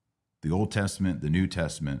the Old Testament, the New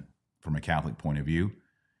Testament from a Catholic point of view.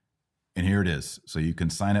 And here it is. So you can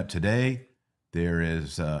sign up today. There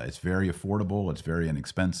is, it's very affordable. It's very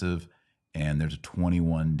inexpensive. And there's a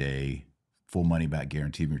 21-day full money back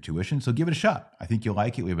guarantee of your tuition. So give it a shot. I think you'll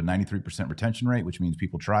like it. We have a 93% retention rate, which means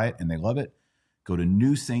people try it and they love it. Go to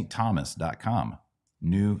newstthomas.com,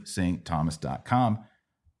 newstthomas.com.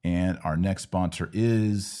 And our next sponsor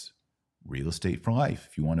is Real Estate for Life.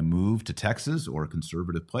 If you want to move to Texas or a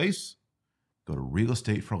conservative place, go to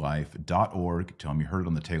realestateforlife.org. Tell them you heard it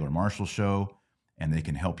on the Taylor Marshall Show, and they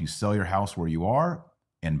can help you sell your house where you are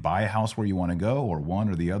and buy a house where you want to go, or one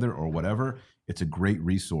or the other or whatever. It's a great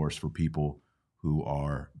resource for people who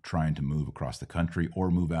are trying to move across the country or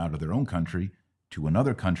move out of their own country to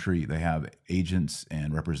another country. They have agents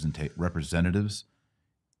and representatives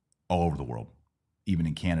all over the world, even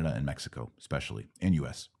in Canada and Mexico, especially, and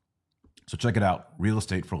US. So check it out,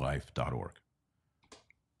 realestateforlife.org.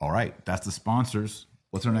 All right, that's the sponsors.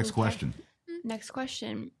 What's our next Okay. question? Next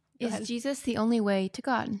question. Is ahead. Jesus the only way to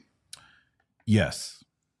God? Yes.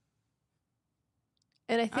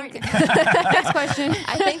 And I think right. Next question.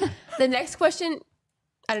 I think the next question,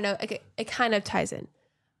 I don't know, it kind of ties in.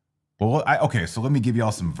 Well, okay, so let me give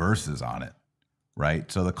y'all some verses on it,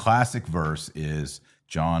 right? So the classic verse is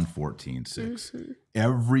John 14:6. Mhm.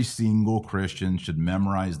 Every single Christian should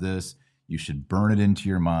memorize this. You should burn it into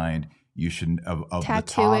your mind. You should of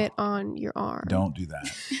Tattoo the top, it on your arm. Don't do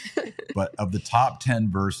that. But of the top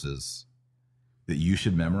 10 verses that you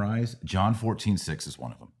should memorize, John 14:6 is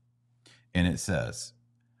one of them. And it says,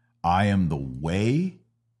 I am the way,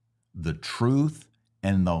 the truth,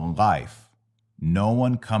 and the life. No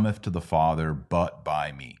one cometh to the Father but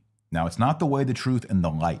by me. Now, it's not the way, the truth, and the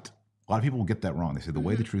light. A lot of people will get that wrong. They say the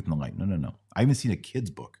way, the truth, and the light. No. I even seen a kid's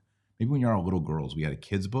book. Maybe when you're all little girls, we had a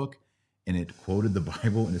kid's book, and it quoted the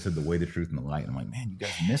Bible, and it said the way, the truth, and the light. And I'm like, man, you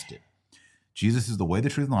guys missed it. Jesus is the way, the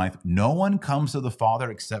truth, and the life. No one comes to the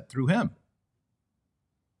Father except through him.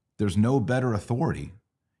 There's no better authority.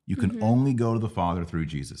 You can only go to the Father through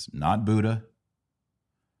Jesus. Not Buddha,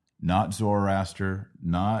 not Zoroaster,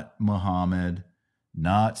 not Muhammad,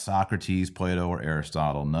 not Socrates, Plato, or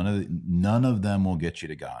Aristotle. None of them will get you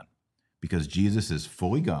to God, because Jesus is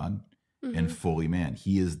fully God and fully man.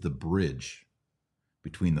 He is the bridge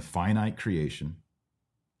between the finite creation,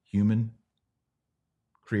 human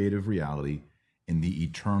creative reality, and the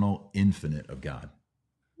eternal infinite of God,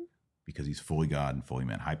 because he's fully God and fully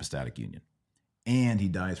man, hypostatic union. And he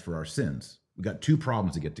dies for our sins. We got two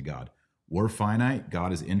problems to get to God. We're finite.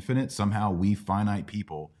 God is infinite. Somehow we finite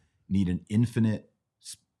people need an infinite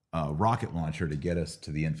rocket launcher to get us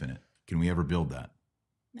to the infinite. Can we ever build that?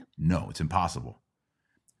 No, it's impossible.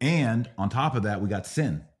 And on top of that, we got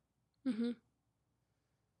sin.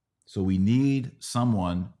 So we need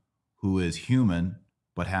someone who is human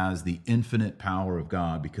but has the infinite power of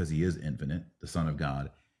God, because he is infinite, the Son of God.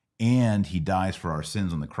 And he dies for our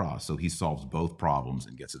sins on the cross. So he solves both problems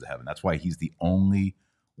and gets us to heaven. That's why he's the only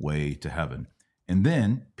way to heaven. And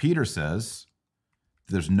then Peter says,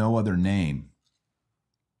 there's no other name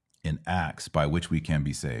in Acts by which we can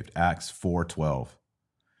be saved. Acts 4:12.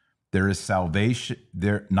 There is salvation,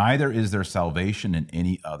 neither is there salvation in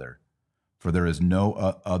any other, for there is no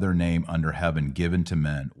other name under heaven given to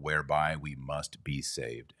men whereby we must be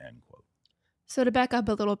saved. End quote. So to back up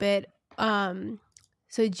a little bit,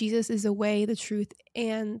 so Jesus is the way, the truth,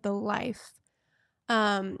 and the life. So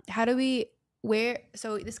I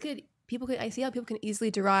see how people can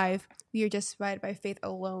easily derive, we are justified by faith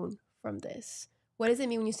alone from this. What does it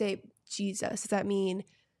mean when you say Jesus? Does that mean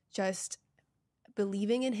just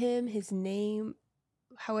believing in him, his name?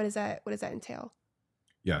 What does that entail?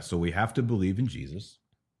 Yeah, so we have to believe in Jesus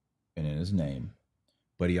and in his name.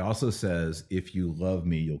 But he also says, if you love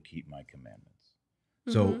me, you'll keep my commandments.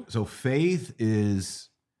 So faith is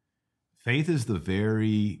the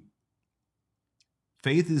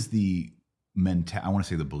I want to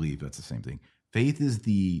say the belief, that's the same thing. Faith is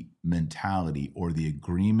the mentality or the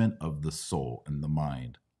agreement of the soul and the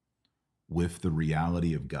mind with the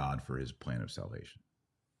reality of God for his plan of salvation.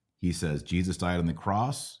 He says, Jesus died on the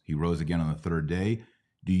cross. He rose again on the third day.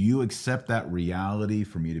 Do you accept that reality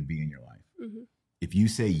for me to be in your life? If you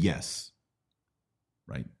say yes,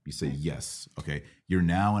 right? You say yes. Okay. You're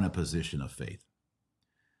now in a position of faith.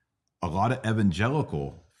 A lot of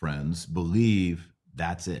evangelical friends believe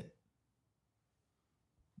that's it.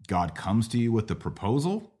 God comes to you with the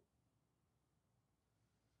proposal.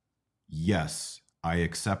 Yes, I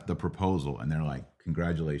accept the proposal. And they're like,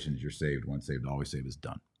 congratulations, you're saved. Once saved, always saved is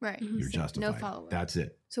done. Right. You're justified. No follow-up. That's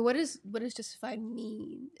it. So what does justified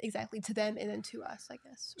mean exactly to them and then to us, I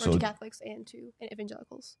guess, or So- to Catholics and to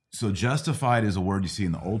evangelicals? So justified is a word you see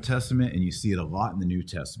in the Old Testament, and you see it a lot in the New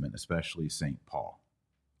Testament, especially St. Paul.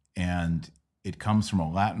 And it comes from a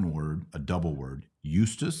Latin word, a double word,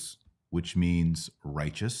 justus, which means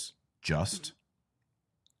righteous, just,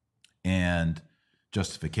 and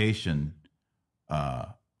justification,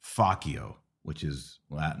 facio, which is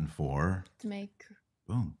Latin for, To make.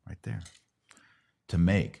 boom, right there, to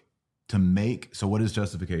make. So what does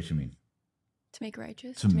justification mean? To make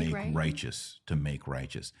righteous. To make right. righteous, to make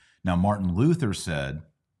righteous. Now, Martin Luther said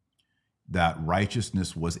that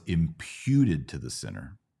righteousness was imputed to the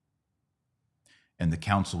sinner. And the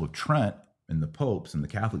Council of Trent and the popes and the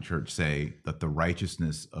Catholic Church say that the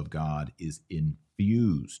righteousness of God is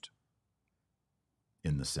infused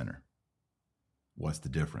in the sinner. What's the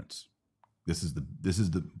difference? This is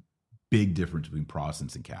the big difference between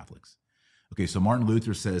Protestants and Catholics. Okay, so Martin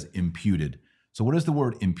Luther says imputed. So what does the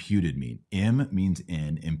word imputed mean? Im means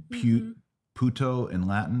in, impute, puto in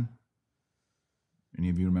Latin. Any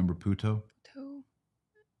of you remember puto?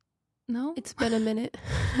 No. It's been a minute.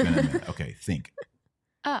 Been a minute. Okay, think.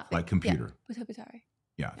 Like computer. Putoputare.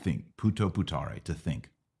 Yeah, think. Putoputare, to think.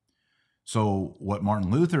 So what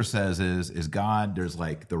Martin Luther says is God, there's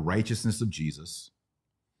like the righteousness of Jesus.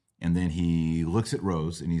 And then he looks at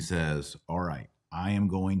Rose and he says, all right, I am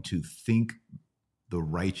going to think the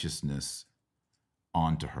righteousness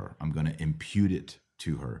onto her. I'm going to impute it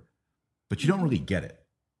to her. But you don't really get it,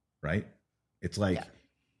 right? It's like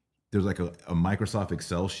there's like a Microsoft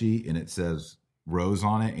Excel sheet and it says Rose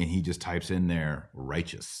on it and he just types in there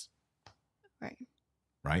righteous.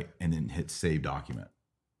 Right? And then hits save document.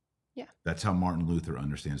 Yeah. That's how Martin Luther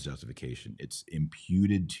understands justification. It's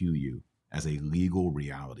imputed to you as a legal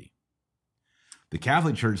reality. The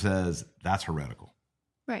Catholic Church says that's heretical.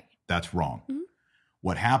 Right. That's wrong. Mm-hmm.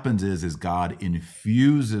 What happens is God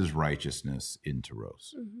infuses righteousness into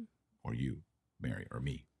Rose, or you, Mary, or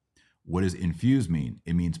me. What does infuse mean?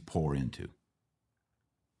 It means pour into.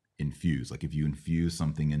 Infuse, like if you infuse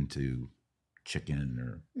something into chicken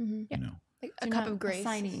or, you know. Like a You're cup not of grace.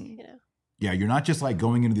 assigning. You know. Yeah, you're not just like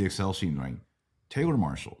going into the Excel sheet and like, Taylor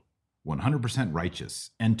Marshall, 100% righteous,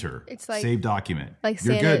 enter, It's like- save document. like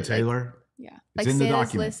You're Santa- good, Taylor. Yeah. It's Like in the Santa's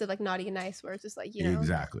document. list of like naughty and nice, where it's just like, you know.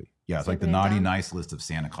 Exactly. Yeah, it's like the Simply naughty dumb. nice list of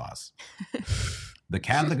Santa Claus. The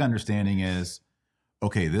Catholic understanding is,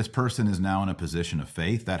 okay, this person is now in a position of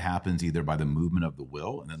faith. That happens either by the movement of the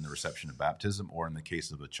will and then the reception of baptism, or in the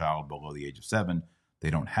case of a child below the age of 7, they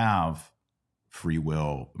don't have free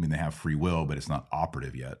will. I mean, they have free will, but it's not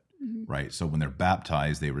operative yet, right? So when they're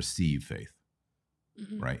baptized, they receive faith,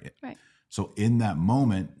 right? Right. So in that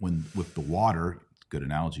moment, when with the water, good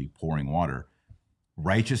analogy, pouring water,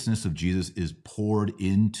 righteousness of Jesus is poured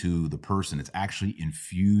into the person. It's actually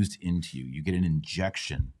infused into you. You get an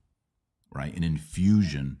injection, right? An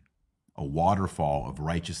infusion, a waterfall of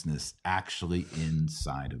righteousness actually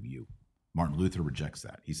inside of you. Martin Luther rejects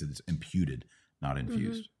that. He said it's imputed, not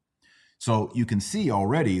infused. So you can see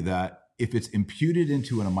already that if it's imputed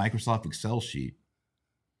into a Microsoft Excel sheet,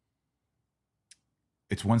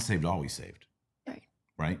 it's once saved, always saved. Right.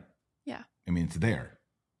 Right? Yeah. I mean, it's there.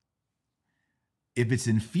 If it's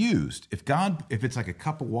infused, if it's like a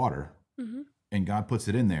cup of water and God puts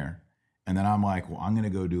it in there, and then I'm like, well, I'm going to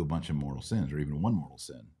go do a bunch of mortal sins or even one mortal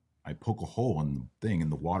sin. I poke a hole in the thing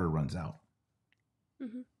and the water runs out.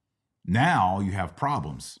 Now you have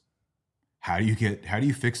problems. How do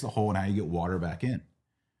you fix the hole and how do you get water back in?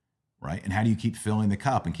 Right? And how do you keep filling the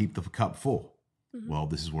cup and keep the cup full? Well,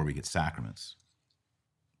 this is where we get sacraments.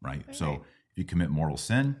 Right? So if you commit mortal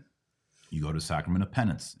sin, you go to sacrament of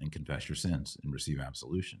penance and confess your sins and receive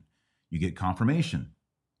absolution. You get confirmation,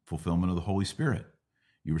 fulfillment of the Holy Spirit.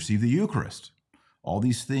 You receive the Eucharist. All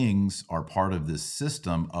these things are part of this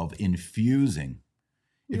system of infusing.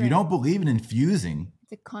 If you don't believe in infusing,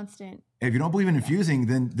 It's a constant. if you don't believe in infusing,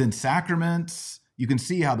 then sacraments, you can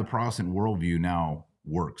see how the Protestant worldview now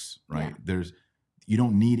works, right? You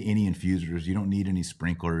don't need any infusers. You don't need any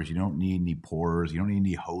sprinklers. You don't need any pourers. You don't need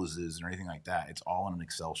any hoses or anything like that. It's all on an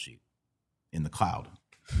Excel sheet in the cloud.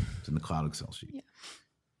 It's in the cloud Excel sheet. Yeah.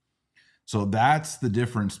 So that's the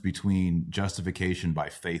difference between justification by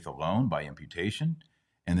faith alone, by imputation,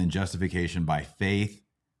 and then justification by faith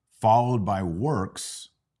followed by works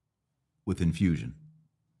with infusion.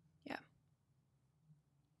 Yeah.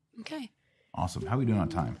 Okay. Awesome. How are we doing on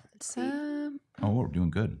time? Let's Oh, we're doing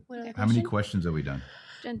good. What other How many question? questions have we done?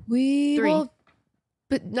 We 3. will,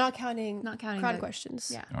 but not counting crowd the- questions.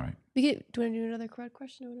 Yeah. All right. We get. Do you want to do another crowd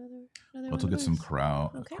question or another? Let's one look of at some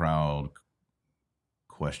those? Okay. crowd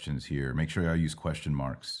questions here. Make sure I use question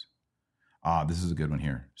marks. This is a good one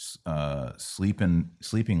here.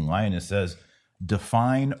 Sleeping Lioness says,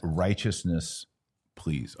 define righteousness,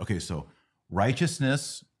 please. Okay, so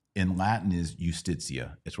righteousness in Latin is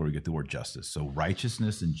justitia. It's where we get the word justice. So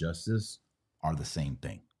righteousness and justice are the same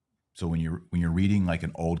thing. So when you're reading like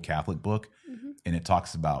an old Catholic book and it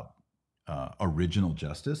talks about original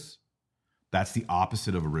justice, that's the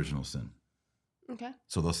opposite of original sin. Okay.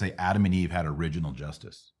 So they'll say Adam and Eve had original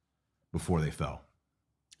justice before they fell.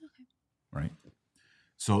 Okay. Right?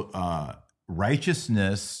 So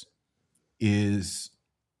righteousness is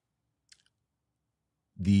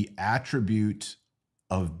the attribute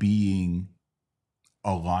of being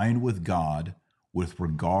aligned with God with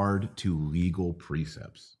regard to legal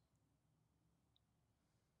precepts.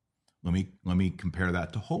 Let me compare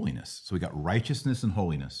that to holiness. So we got righteousness and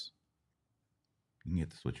holiness. You can get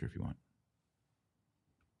the switcher if you want.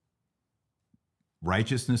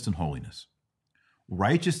 Righteousness and holiness.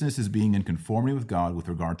 Righteousness is being in conformity with God with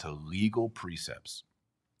regard to legal precepts.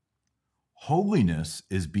 Holiness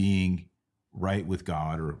is being right with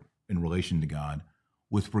God or in relation to God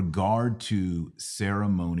with regard to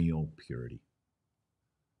ceremonial purity.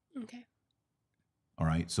 Okay. All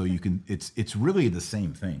right. So you can, it's really the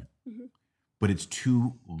same thing, Mhm. but it's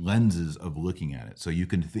two lenses of looking at it. So you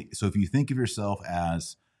can think, so if you think of yourself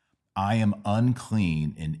as, I am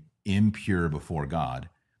unclean and impure before God,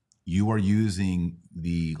 you are using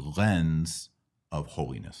the lens of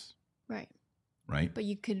holiness, Right. right? But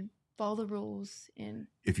you could follow the rules and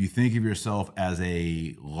If you think of yourself as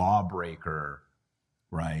a lawbreaker,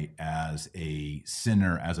 right, as a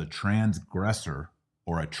sinner, as a transgressor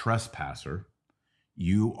or a trespasser,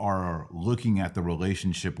 you are looking at the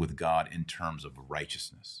relationship with God in terms of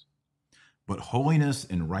righteousness. But holiness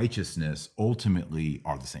and righteousness ultimately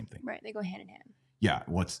are the same thing. right, they go hand in hand. Yeah,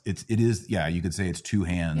 you could say it's two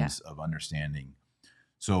hands of understanding.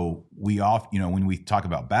 So when we talk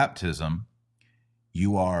about baptism,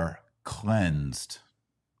 you are cleansed.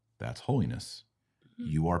 That's holiness. Mhm.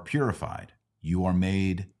 You are purified. You are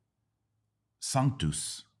made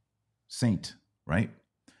sanctus, saint, right?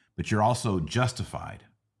 But you're also justified,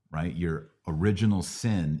 right? Your original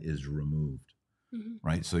sin is removed, Mhm.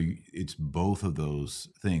 right? So it's both of those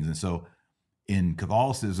things. And so in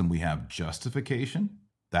Catholicism, we have justification.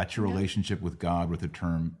 That's your Yeah. relationship with God with the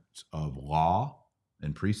terms of law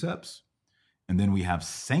and precepts. And then we have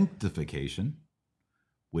sanctification,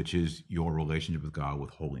 which is your relationship with God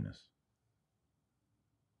with holiness.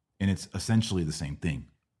 And it's essentially the same thing.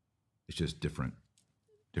 It's just different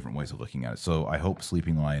ways of looking at it. So I hope,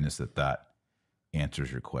 Sleeping Lioness, that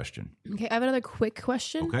answers your question. Okay, I have another quick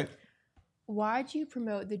question. Okay. Why do you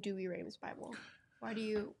promote the Douay-Rheims Bible? Why do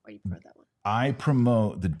you promote that one? I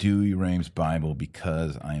promote the Dewey Rhymes Bible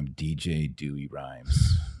because I am DJ Dewey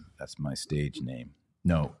Rhymes. That's my stage name.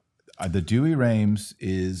 No, the Dewey Rhymes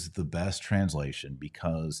is the best translation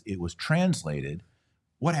because it was translated.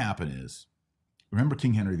 What happened is, remember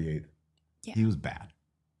King Henry VIII? Yeah. He was bad.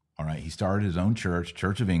 All right. He started his own church,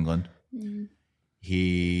 Church of England. Mhm.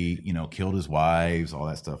 He, killed his wives, all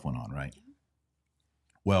that stuff went on, right?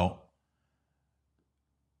 Well,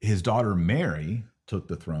 his daughter Mary took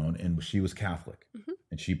the throne, and she was Catholic, Mhm.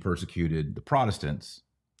 and she persecuted the Protestants,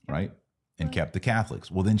 right? And Right. kept the Catholics.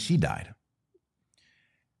 Well, then she died.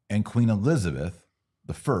 And Queen Elizabeth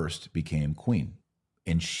I became queen,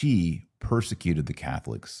 and she persecuted the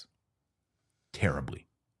Catholics terribly.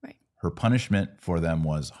 Right. Her punishment for them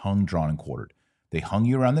was hung, drawn, and quartered. They hung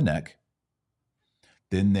you around the neck.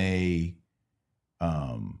 Then they,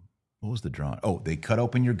 what was the drawn? Oh, they cut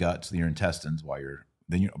open your guts, your intestines while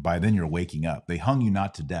by then you're waking up. They hung you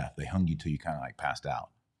not to death. They hung you till you kind of like passed out.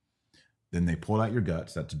 Then they pulled out your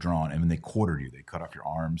guts, that's drawn, and then they quartered you. They cut off your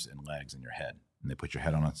arms and legs and your head, and they put your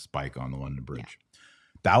head on a spike on the London Bridge.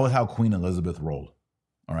 That was how Queen Elizabeth rolled.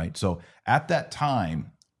 All right. So at that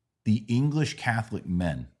time, the English Catholic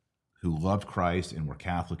men who loved Christ and were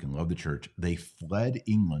Catholic and loved the church, they fled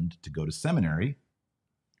England to go to seminary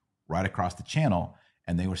right across the channel,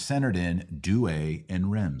 and they were centered in Douay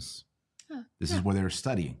and Reims. This is where they were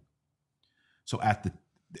studying. So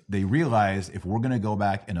they realized, if we're going to go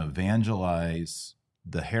back and evangelize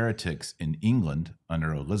the heretics in England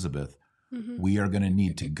under Elizabeth, Mhm. we are going to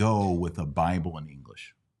need to go with a Bible in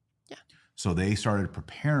English. Yeah. So they started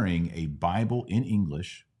preparing a Bible in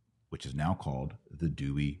English, which is now called the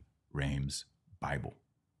Douay Rheims Bible.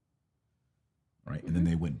 Right. And then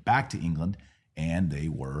they went back to England and they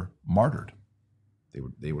were martyred.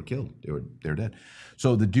 They were killed. They're dead.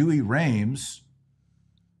 So the Douay Rheims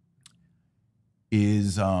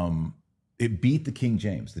is it beat the King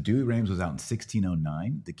James. The Douay Rheims was out in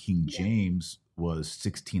 1609. The King James was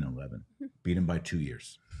 1611. Beat him by 2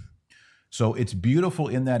 years. So it's beautiful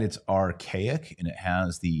in that it's archaic and it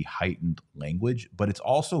has the heightened language, but it's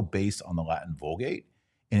also based on the Latin Vulgate,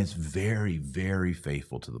 and it's very, very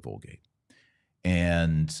faithful to the Vulgate.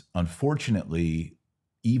 And unfortunately,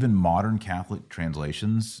 even modern Catholic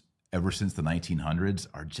translations ever since the 1900s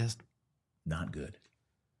are just not good.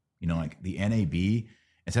 Like the NAB,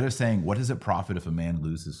 instead of saying, what does it profit if a man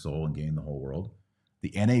lose his soul and gain the whole world?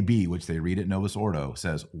 The NAB, which they read at Novus Ordo,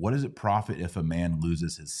 says, what does it profit if a man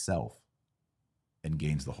loses his self and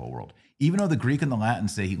gains the whole world? Even though the Greek and the Latin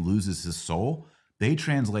say he loses his soul, they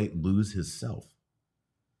translate lose his self.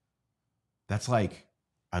 That's like,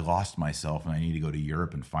 I lost myself and I need to go to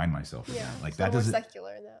Europe and find myself again. Like So that more doesn't.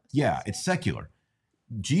 secular in that. Yeah, sense. it's secular.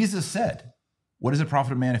 Jesus said, what does it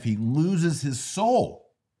profit a man if he loses his soul?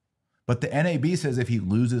 But the NAB says if he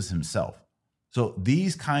loses himself. So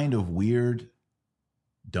these kind of weird,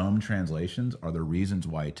 dumb translations are the reasons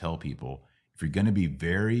why I tell people, if you're going to be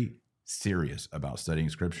very serious about studying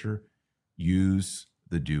scripture, use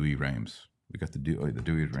the Douay Rheims. We got the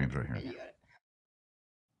Douay Rheims right here. You got it.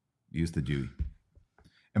 Use the Douay.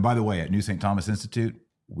 And by the way, at New St. Thomas Institute,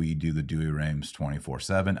 we do the Douay-Rheims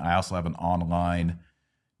 24/7. I also have an online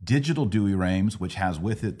digital Douay-Rheims, which has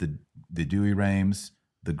with it the Douay-Rheims,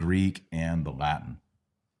 the Greek, and the Latin,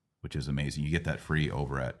 which is amazing. You get that free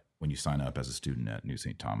over at when you sign up as a student at New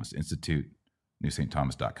St. Thomas Institute,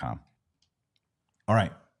 newstthomas.com. All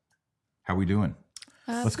right. How we doing?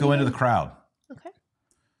 Let's go into the crowd. Okay.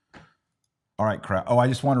 All right, crowd. Oh, I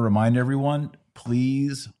just want to remind everyone,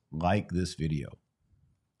 please like this video.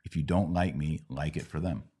 If you don't like me, like it for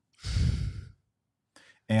them.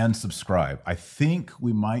 And subscribe. I think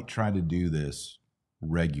we might try to do this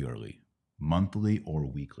regularly, monthly or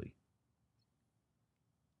weekly.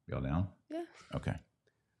 Y'all down? Yeah. Okay.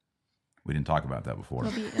 We didn't talk about that before.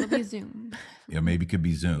 It'll be Zoom. Yeah, maybe it could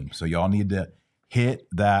be Zoom. So y'all need to hit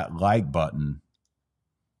that like button.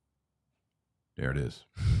 There it is.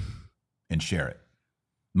 And share it.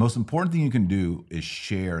 The most important thing you can do is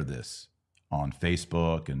share this on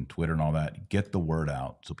Facebook and Twitter and all that. Get the word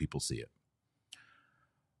out so people see it.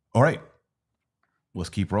 All right. Let's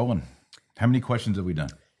keep rolling. How many questions have we done?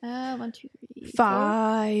 1, 2, 3,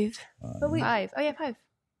 5. But 5. Oh yeah, 5.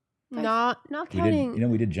 Not We did, counting.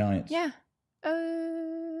 we did giants. Yeah.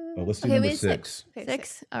 Oh, let's do Okay, number wait, 6. Okay,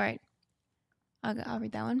 6. All right. I'll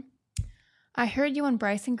read that one. I heard you and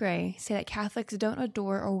Bryson Gray say that Catholics don't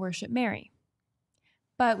adore or worship Mary,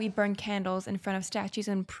 but we burn candles in front of statues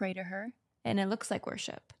and pray to her, and it looks like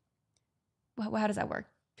worship. Well, how does that work?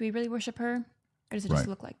 Do we really worship her, or does it just Right.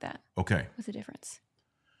 look like that? Okay. What's the difference?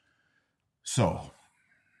 So,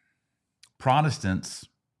 Protestants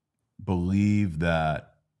believe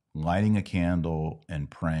that lighting a candle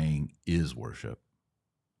and praying is worship.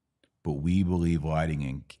 But we believe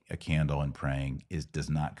lighting a candle and praying does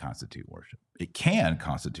not constitute worship. It can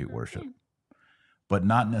constitute worship, but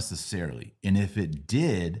not necessarily. And if it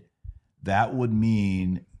did, that would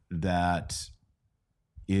mean that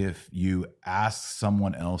if you asked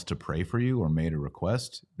someone else to pray for you or made a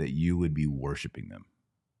request, that you would be worshiping them,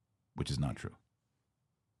 which is not true,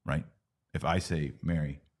 right? If I say,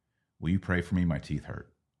 Mary, will you pray for me? My teeth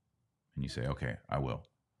hurt. And you say, okay, I will.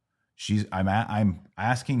 I'm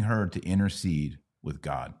asking her to intercede with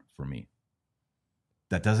God for me.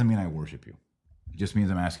 That doesn't mean I worship you. It just means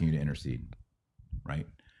I'm asking you to intercede, right?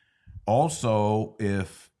 Also,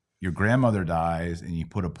 if your grandmother dies and you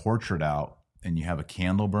put a portrait out and you have a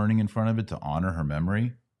candle burning in front of it to honor her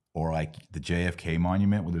memory, or like the JFK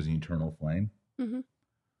monument where there's an eternal flame, Mhm.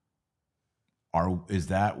 is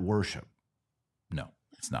that worship? No,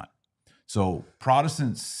 it's not. So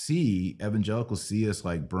Protestants evangelicals see us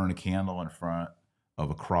like burn a candle in front of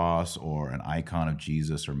a cross or an icon of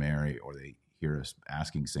Jesus or Mary, or they hear us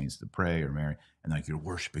asking saints to pray or Mary, and like you're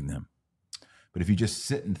worshiping them. But if you just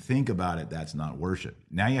sit and think about it, that's not worship.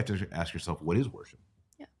 Now you have to ask yourself, what is worship?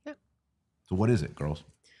 Yeah. So what is it, girls?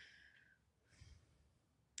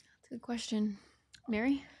 That's a good question.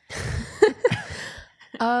 Mary?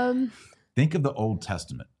 Think of the Old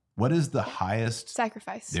Testament. What is the highest?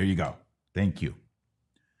 Sacrifice. There you go. Thank you.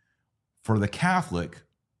 For the Catholic,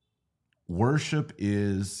 worship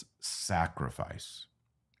is sacrifice.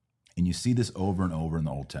 And you see this over and over in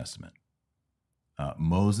the Old Testament.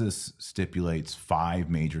 Moses stipulates 5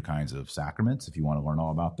 major kinds of sacraments. If you want to learn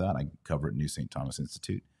all about that, I cover it at New St. Thomas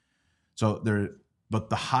Institute. But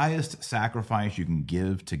the highest sacrifice you can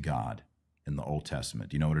give to God in the Old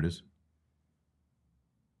Testament, do you know what it is?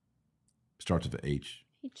 Starts with the H.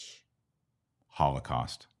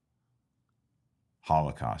 Holocaust.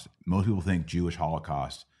 Holocaust. Most people think Jewish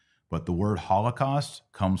Holocaust, but the word Holocaust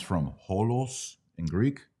comes from holos in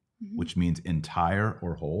Greek, which means entire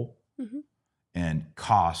or whole, and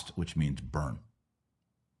cost, which means burn.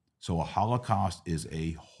 So a Holocaust is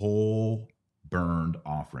a whole burned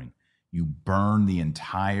offering. You burn the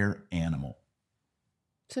entire animal.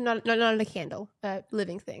 So not a candle, a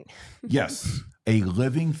living thing. Yes, a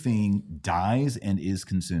living thing dies and is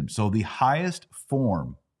consumed. So the highest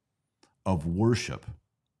form of worship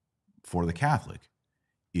for the Catholic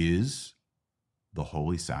is the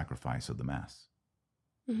holy sacrifice of the Mass.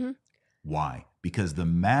 Mm-hmm. Why? Because the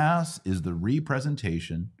Mass is the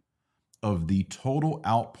representation of the total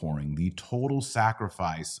outpouring, the total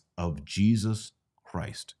sacrifice of Jesus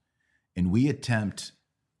Christ. And we attempt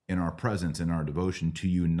in our presence, in our devotion, to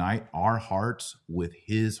unite our hearts with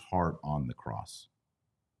his heart on the cross.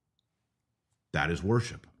 That is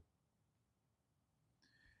worship.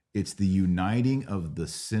 It's the uniting of the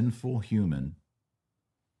sinful human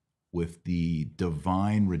with the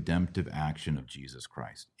divine redemptive action of Jesus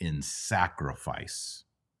Christ in sacrifice.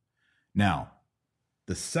 Now,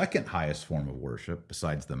 the second highest form of worship,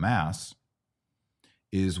 besides the Mass,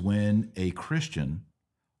 is when a Christian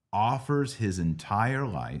offers his entire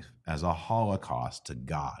life as a holocaust to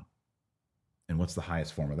God. And what's the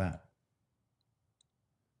highest form of that?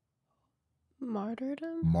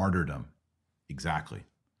 Martyrdom? Martyrdom. Exactly.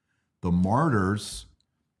 The martyrs,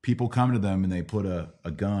 people come to them and they put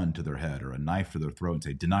a gun to their head or a knife to their throat and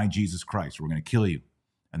say, deny Jesus Christ, we're going to kill you.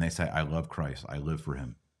 And they say, I love Christ. I live for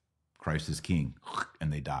him. Christ is king.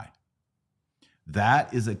 And they die.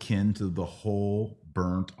 That is akin to the whole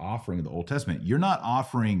burnt offering of the Old Testament. You're not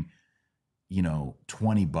offering,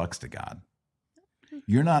 $20 to God.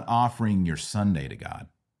 You're not offering your Sunday to God.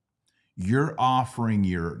 You're offering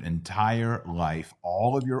your entire life,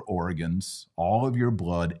 all of your organs, all of your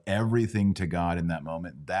blood, everything to God in that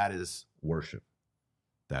moment. That is worship.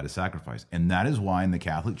 That is sacrifice. And that is why in the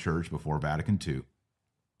Catholic Church before Vatican II,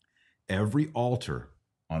 every altar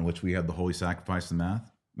on which we have the Holy Sacrifice and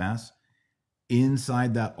Mass,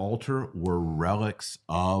 inside that altar were relics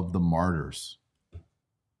of the martyrs,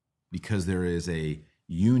 because there is a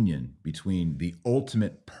union between the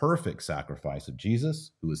ultimate perfect sacrifice of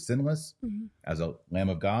Jesus, who is sinless as a Lamb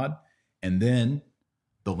of God, and then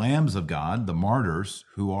the lambs of God, the martyrs,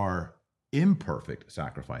 who are imperfect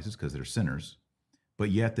sacrifices because they're sinners,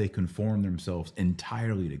 but yet they conform themselves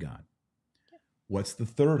entirely to God. What's the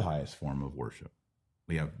third highest form of worship?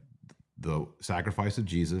 We have the sacrifice of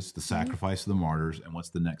Jesus, the sacrifice of the martyrs, and what's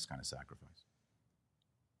the next kind of sacrifice?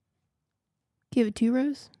 Give it 2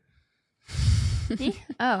 Rose. Me?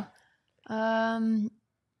 Oh.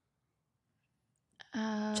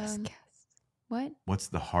 Just guess. What? What's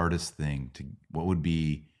the hardest thing what would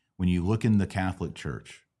be, when you look in the Catholic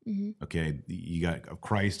Church, okay, you got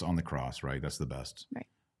Christ on the cross, right? That's the best.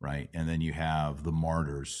 Right. And then you have the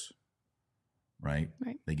martyrs, right?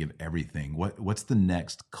 They give everything. What's the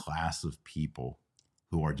next class of people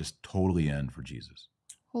who are just totally in for Jesus?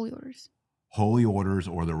 Holy orders. Holy orders,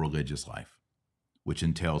 or the religious life, which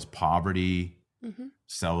entails poverty,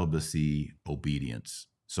 celibacy, obedience.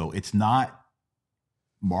 So it's not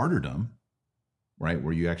martyrdom, right,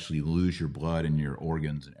 where you actually lose your blood and your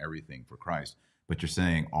organs and everything for Christ, but you're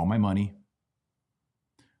saying all my money,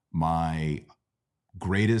 my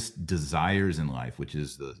greatest desires in life, which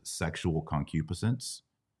is the sexual concupiscence,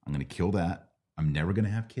 I'm going to kill that. I'm never going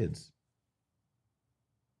to have kids,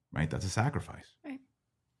 right? That's a sacrifice. Right.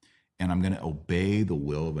 And I'm going to obey the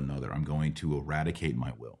will of another. I'm going to eradicate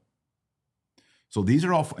my will. So these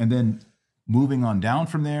are all, and then moving on down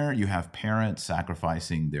from there, you have parents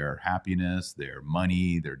sacrificing their happiness, their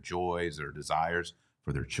money, their joys, their desires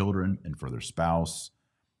for their children and for their spouse,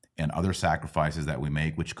 and other sacrifices that we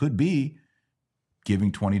make, which could be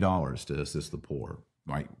giving $20 to assist the poor,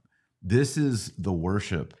 right? This is the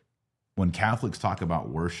worship. When Catholics talk about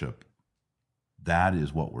worship, that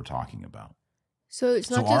is what we're talking about. So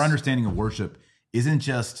it's not our understanding of worship isn't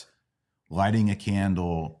just lighting a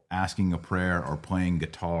candle, asking a prayer, or playing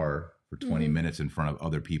guitar for 20 minutes in front of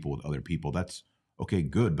other people with other people. That's okay,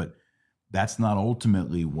 good, but that's not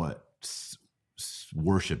ultimately what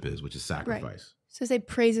worship is, which is sacrifice. Right. So say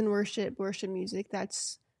praise and worship music,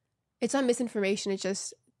 it's not misinformation, it's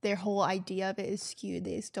just their whole idea of it is skewed.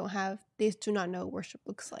 They do not know what worship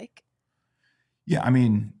looks like. Yeah, I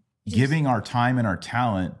mean, giving our time and our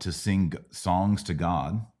talent to sing songs to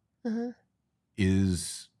God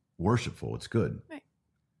is worshipful. It's good. Right.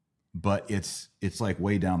 But it's like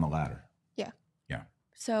way down the ladder. Yeah. Yeah.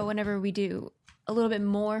 So whenever we do a little bit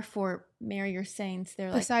more for Mary or Saints,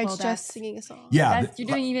 they're besides like, just singing a song. Yeah. You're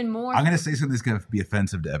doing even more. I'm going to say something that's going to be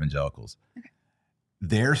offensive to evangelicals. Okay.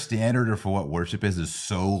 Their standard for what worship is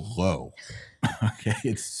so low. Okay.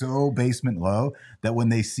 It's so basement low that when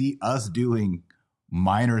they see us doing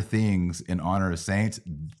minor things in honor of saints,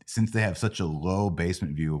 since they have such a low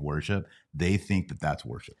basement view of worship, they think that that's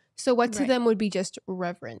worship. So what to them would be just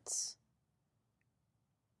reverence?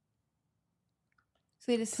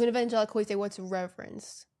 So to an evangelical, we say, what's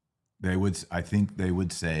reverence? I think they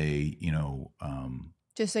would say,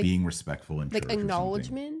 just like being respectful in like church,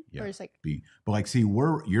 acknowledgement, or it's like but like, see,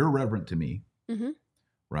 you're reverent to me,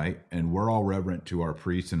 right? And we're all reverent to our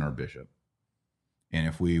priest and our bishop. And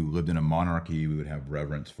if we lived in a monarchy, we would have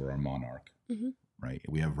reverence for our monarch, right?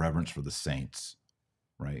 We have reverence for the saints,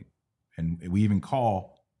 right? And we even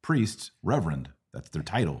call priests reverend. That's their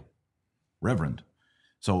title, reverend.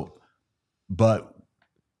 So, but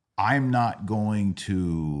I'm not going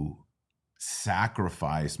to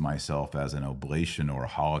sacrifice myself as an oblation or a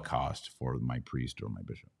holocaust for my priest or my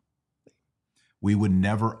bishop. We would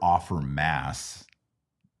never offer mass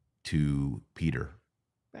to Peter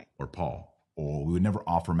or Paul. Or we would never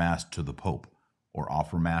offer mass to the Pope or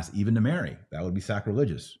offer mass even to Mary. That would be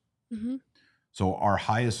sacrilegious. So our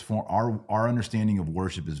highest form, our understanding of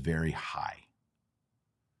worship is very high.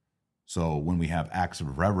 So when we have acts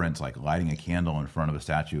of reverence, like lighting a candle in front of a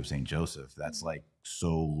statue of St. Joseph, that's like so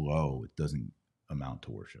low, it doesn't amount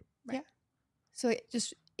to worship. Yeah. So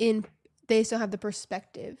they still have the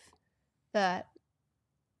perspective that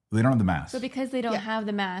They don't have the mass. So because they don't Yeah. have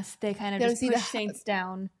the mass, they kind of They don't just see push the- saints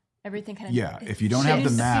down. Everything kind of Yeah, if you don't have the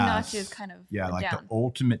shifts a few mass, notches kind of like down. the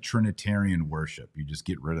ultimate Trinitarian worship, you just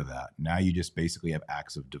get rid of that. Now you just basically have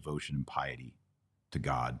acts of devotion and piety to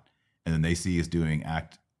God. And then they see us doing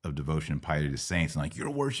act of devotion and piety to saints. And like, you're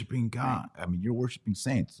worshiping God. I mean, you're worshiping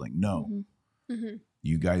saints. Like, no, Mhm. Mhm.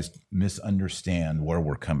 you guys misunderstand where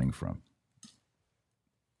we're coming from.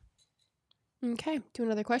 Okay. Do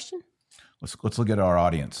another question. Let's look at our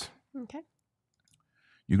audience. Okay.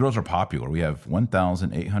 You girls are popular. We have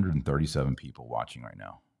 1,837 people watching right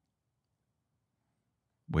now.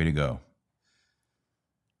 Way to go.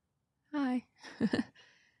 Hi.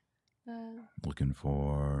 Looking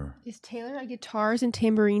for... Is Taylor a guitars and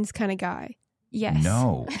tambourines kind of guy? Yes.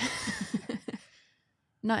 No.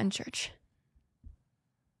 Not in church.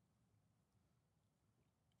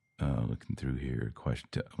 Looking through here.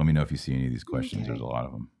 Question. Let me know if you see any of these questions. Okay. There's a lot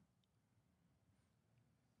of them.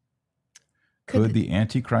 Could Could the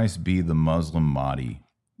Antichrist be the Muslim Mahdi?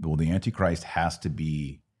 Well, the Antichrist has to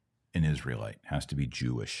be an Israelite, has to be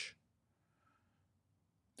Jewish.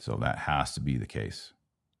 So that has to be the case.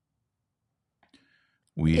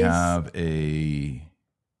 We have a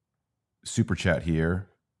super chat here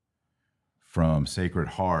from Sacred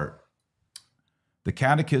Heart. The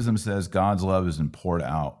Catechism says God's love is poured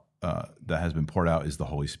out. That has been poured out is the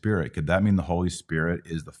Holy Spirit. Could that mean the Holy Spirit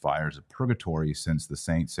is the fires of purgatory, since the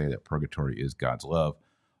saints say that purgatory is God's love?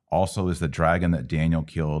 Also, is the dragon that Daniel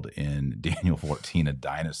killed in Daniel 14 a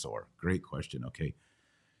dinosaur? Great question. Okay.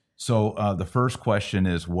 So the first question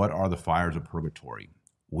is, what are the fires of purgatory?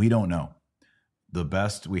 We don't know. The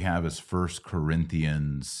best we have is 1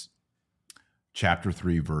 Corinthians chapter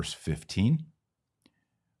 3, verse 15.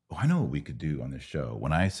 Oh, I know what we could do on this show.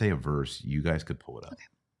 When I say a verse, you guys could pull it up. Okay.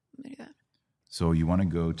 Let me do that. So you want to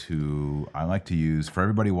go to, I like to use, for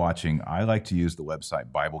everybody watching, I like to use the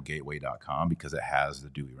website BibleGateway.com because it has the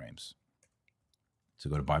Douay-Rheims. So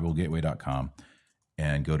go to BibleGateway.com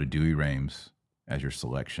and go to Douay-Rheims as your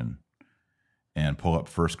selection and pull up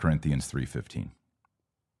 1 Corinthians 3:15.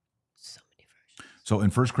 So many versions. So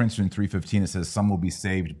in 1 Corinthians 3:15, it says, some will be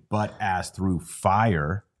saved, but as through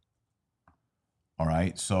fire. All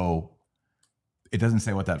right. So it doesn't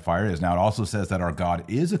say what that fire is. Now, it also says that our God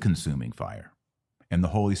is a consuming fire, and the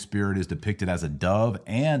Holy Spirit is depicted as a dove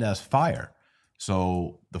and as fire.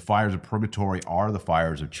 So the fires of purgatory are the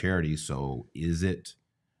fires of charity. So is it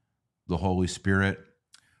the Holy Spirit?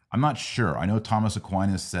 I'm not sure. I know Thomas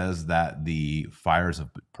Aquinas says that the fires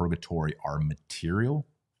of purgatory are material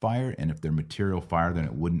fire, and if they're material fire, then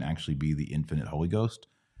it wouldn't actually be the infinite Holy Ghost.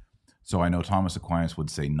 So I know Thomas Aquinas would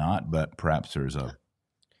say not, but perhaps there's a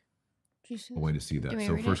way to see Do that. we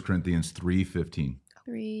So read 1 it? Corinthians 3:15.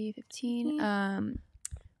 3:15.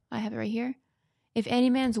 I have it right here. If any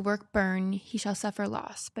man's work burn, he shall suffer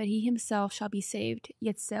loss, but he himself shall be saved,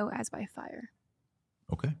 yet so as by fire.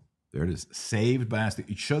 Okay, there it is. Saved by us.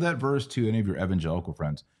 Show that verse to any of your evangelical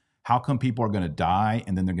friends. How come people are going to die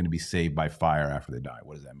and then they're going to be saved by fire after they die?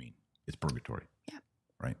 What does that mean? It's purgatory. Yeah.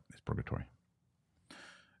 Right? It's purgatory.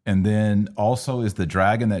 And then also, is the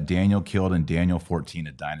dragon that Daniel killed in Daniel 14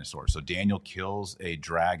 a dinosaur? So Daniel kills a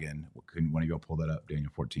dragon. Couldn't one of you all pull that up? Daniel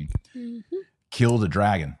 14. Mm-hmm. Killed a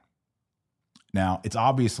dragon. Now, it's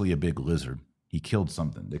obviously a big lizard. He killed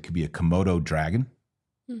something. It could be a Komodo dragon,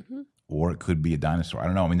 Mm-hmm. or it could be a dinosaur. I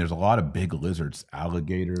don't know. I mean, there's a lot of big lizards,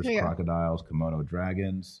 alligators, Yeah. crocodiles, Komodo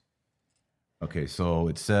dragons. Okay, so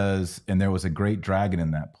it says, and there was a great dragon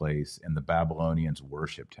in that place, and the Babylonians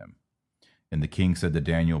worshipped him. And the king said to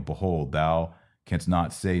Daniel, behold, thou canst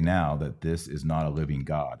not say now that this is not a living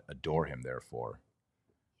God. Adore him, therefore.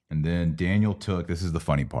 And then Daniel took, this is the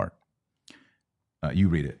funny part. You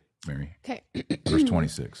read it, Mary. Okay. Verse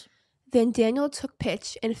 26. Then Daniel took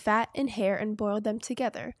pitch and fat and hair and boiled them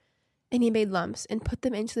together. And he made lumps and put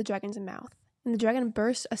them into the dragon's mouth. And the dragon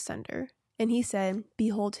burst asunder. And he said,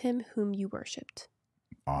 behold him whom you worshipped.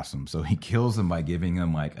 Awesome. So he kills them by giving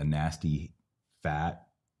them like a nasty, fat,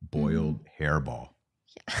 boiled hairball.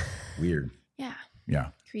 Yeah. Weird. Yeah. Yeah.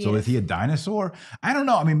 So Creative. is he a dinosaur? I don't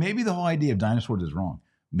know. I mean, maybe the whole idea of dinosaurs is wrong.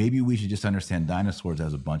 Maybe we should just understand dinosaurs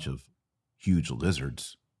as a bunch of huge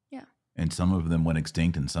lizards. Yeah. And some of them went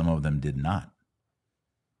extinct and some of them did not.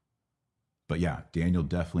 But yeah, Daniel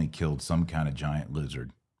definitely killed some kind of giant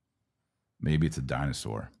lizard. Maybe it's a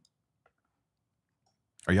dinosaur.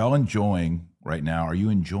 Are y'all enjoying right now? Are you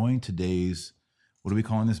enjoying today's What are we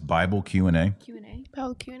calling this? Bible Q&A? Q&A.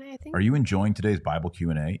 Bible Q&A, I think. Are you enjoying today's Bible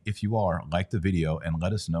Q&A? If you are, like the video and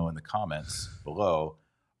let us know in the comments below.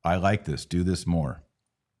 I like this. Do this more.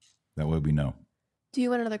 That way we know. Do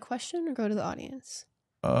you want another question or go to the audience?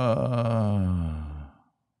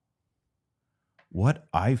 What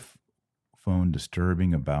iPhone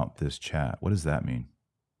disturbing about this chat? What does that mean?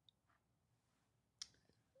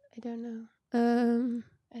 I don't know.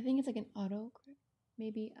 I think it's like an auto.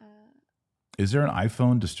 Maybe. Is there an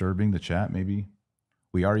iPhone disturbing the chat? Maybe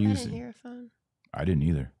we are I using. didn't hear a phone. I didn't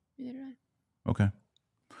either. Neither did I. Okay.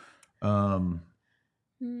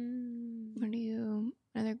 What do you?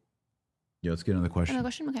 Another Let's get another question. Another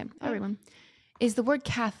question? Okay, I'll read one. Is the word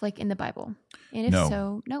Catholic in the Bible? And if No.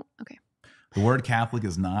 so, no. Okay. The word Catholic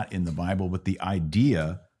is not in the Bible, but the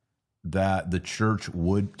idea that the church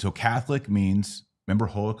would. So Catholic means, remember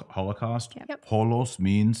Holocaust? Yep. Holos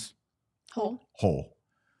means Whole. whole.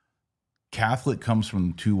 Catholic comes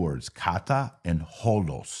from two words, kata and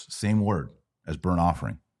holos, same word as burnt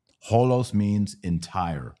offering. Holos means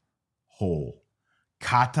entire, whole.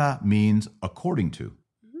 Kata means according to.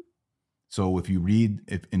 Mm-hmm. So if you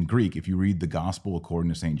read, in Greek, if you read the gospel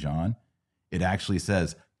according to St. John, it actually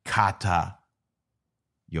says kata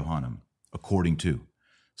Johannam, according to.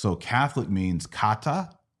 So Catholic means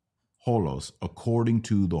kata, holos, according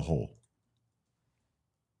to the whole.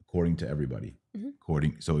 According to everybody.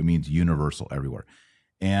 Mm-hmm. So it means universal everywhere.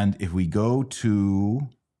 And if we go to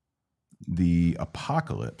the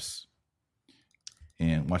Apocalypse,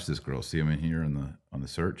 and watch this, girl. See, I'm in here on the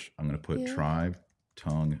search. I'm going to put tribe,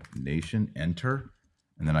 tongue, nation, enter,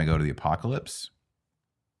 and then I go to the Apocalypse.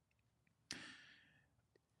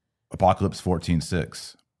 Apocalypse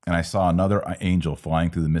 14:6. And I saw another angel flying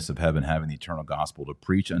through the midst of heaven, having the eternal gospel to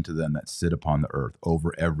preach unto them that sit upon the earth,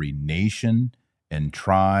 over every nation and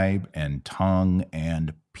tribe and tongue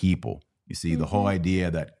and people. You see, the whole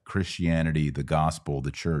idea that Christianity, the gospel,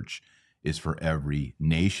 the church is for every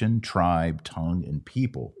nation, tribe, tongue, and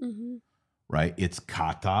people, right? It's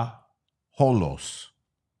kata holos,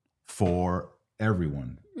 for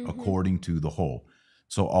everyone, according to the whole.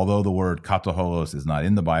 So although the word kata holos is not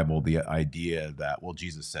in the Bible, the idea that, well,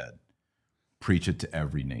 Jesus said, preach it to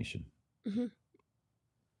every nation.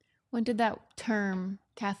 When did that term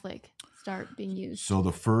Catholic start being used? So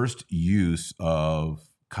the first use of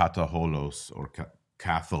kataholos or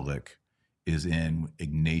Catholic is in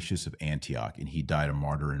Ignatius of Antioch, and he died a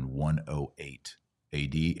martyr in 108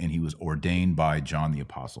 AD, and he was ordained by John the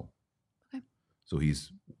Apostle. Okay. So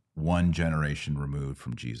he's one generation removed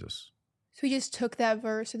from Jesus. So he just took that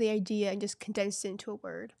verse or the idea and just condensed it into a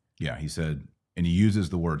word. Yeah, he said, and he uses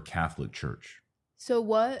the word Catholic Church. So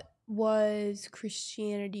what was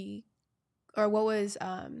Christianity, or what was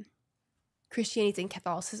Christianity and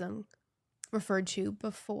Catholicism referred to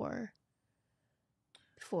before?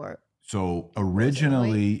 So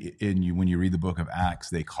originally, when you read the book of Acts,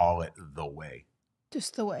 they call it the way.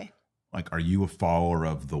 Just the way. Like, are you a follower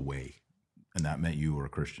of the way? And that meant you were a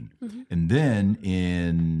Christian. Mm-hmm. And then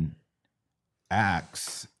in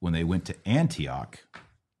Acts, when they went to Antioch,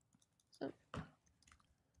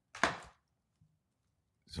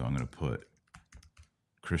 so I'm going to put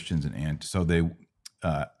Christians in Antioch. So they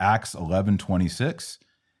Acts 11:26,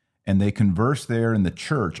 and they conversed there in the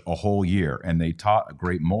church a whole year, and they taught a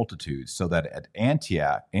great multitude, so that at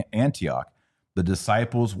Antioch, the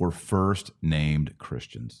disciples were first named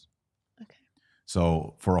Christians. Okay.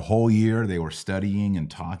 So for a whole year, they were studying and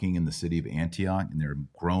talking in the city of Antioch, and they're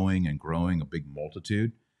growing and growing, a big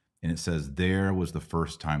multitude. And it says there was the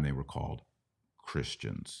first time they were called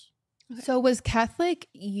Christians. So was Catholic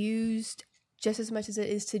used just as much as it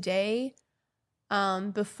is today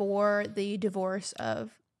before the divorce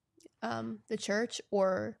of the church,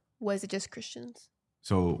 or was it just Christians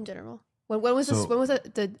So in general? When was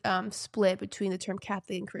the split between the term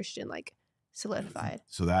Catholic and Christian like solidified?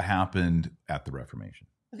 So that happened at the Reformation.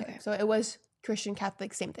 Okay, so it was Christian,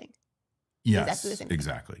 Catholic, same thing. Yes, Exactly the same thing.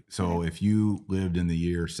 exactly. So if you lived in the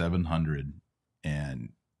year 700 and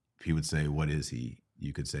he would say, what is he?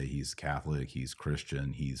 You could say he's Catholic, he's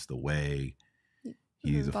Christian, he's the way,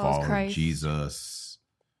 he's a Follows follower Christ. of Jesus.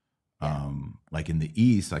 Yeah. Like in the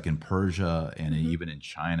East, like in Persia and even in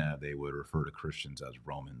China, they would refer to Christians as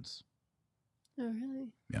Romans. Oh, really?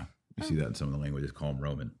 Yeah. You see that in some of the languages, call them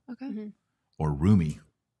Roman Okay. Mm-hmm. or Rumi.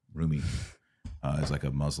 Rumi is like a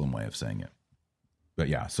Muslim way of saying it. But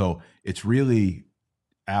yeah, so it's really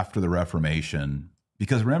after the Reformation,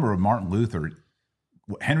 because remember Martin Luther,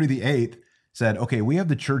 Henry VIII said, okay, we have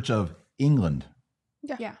the Church of England.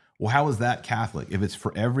 Yeah. Well, how is that Catholic? If it's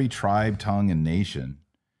for every tribe, tongue, and nation,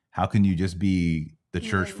 how can you just be the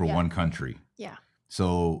church for Yeah. one country? Yeah.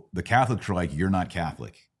 So the Catholics were like, you're not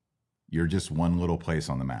Catholic. You're just one little place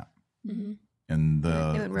on the map. Mm-hmm. And They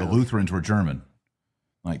the went rogue. Lutherans were German.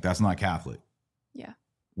 Like, that's not Catholic. Yeah.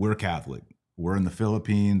 We're Catholic. We're in the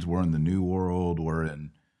Philippines. We're in the New World. We're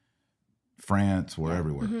in France. We're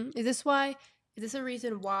everywhere. Mm-hmm. Is this a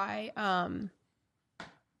reason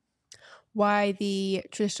why the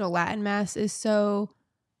traditional Latin Mass is so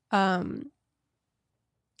not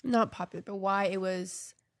popular, but why it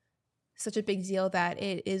was such a big deal that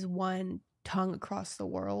it is one tongue across the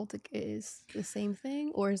world? Like, it is the same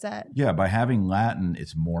thing, or is that Yeah, by having Latin,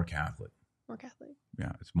 it's more Catholic. more Catholic?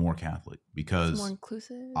 Yeah, it's more Catholic It's because more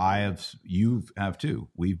inclusive. you have too.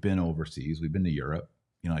 We've been overseas. We've been to Europe.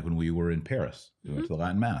 You know, like when we were in Paris, we went to the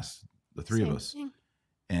Latin Mass, the three of Same us. thing.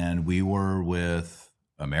 And we were with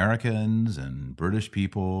Americans and British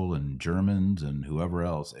people and Germans and whoever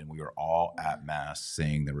else. And we were all at Mass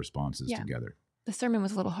saying the responses Yeah. together. The sermon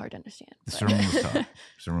was a little hard to understand. The but- sermon was tough.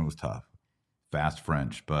 Sermon was tough. Fast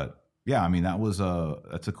French. But yeah, I mean, that's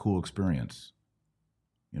a cool experience.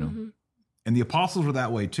 You know? Mhm. And the apostles were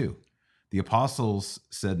that way too. The apostles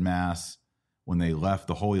said Mass when they left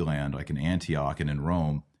the Holy Land, like in Antioch and in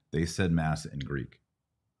Rome, they said Mass in Greek.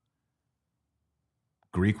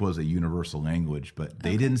 Greek was a universal language, but they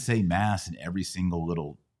Okay. didn't say Mass in every single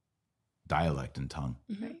little dialect and tongue.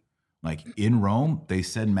 Right. Like in Rome, they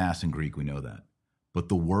said Mass in Greek, we know that. But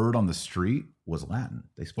the word on the street was Latin.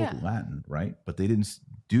 They spoke Yeah. Latin, right? But they didn't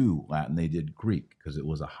do Latin, they did Greek because it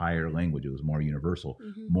was a higher language. It was more universal.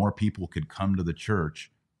 Mhm. More people could come to the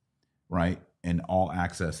church, right? And all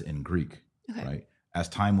access in Greek, Okay. right? As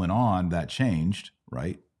time went on, that changed,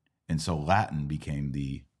 right? And so Latin became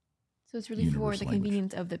the So it's really for Universal the language.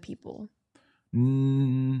 convenience of the people.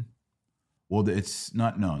 well, it's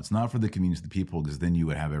not for the convenience of the people because then you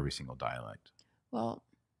would have every single dialect. Well,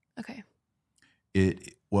 okay.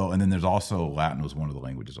 And then there's also Latin was one of the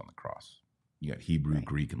languages on the cross. You got Hebrew, Right.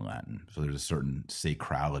 Greek, and Latin. So there's a certain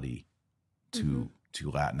sacrality to Mhm.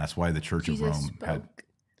 to Latin. That's why the Church Jesus of Rome had spoke.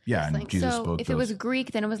 and like- Jesus so spoke if it was those.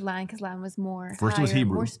 Greek, then it was Latin because Latin was more First it was higher,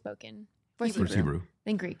 Hebrew. more spoken. First First Hebrew,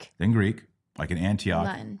 then Greek, then Greek, like in then Antioch,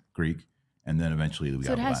 Latin. Greek, and then eventually we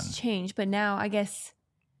So it got has Latin. changed, but now I guess.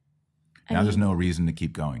 Now there's no reason to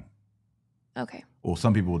keep going. Okay. Well,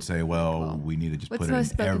 some people would say, well, Well, we need to just What's put the it most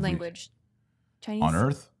in spoken every language? Chinese? on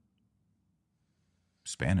Earth.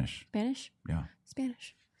 Spanish, Spanish? yeah.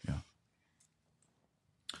 Spanish.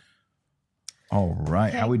 All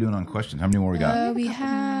right, how Okay. are we doing on questions? How many more we got? We a couple more.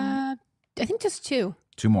 have, I think, just two.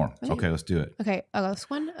 Two more. Okay. Okay, let's do it. Okay, last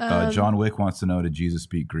one. John Wick wants to know: did Jesus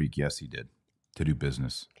speak Greek? Yes, he did. To do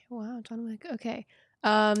business. Okay, wow, John Wick. Okay.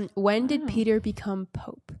 When did Wow. Peter become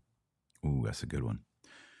pope? Ooh, that's a good one.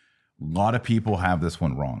 A lot of people have this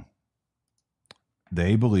one wrong.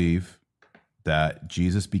 They believe that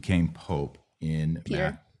Jesus became pope in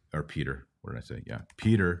Peter. Peter. What did I say? Yeah,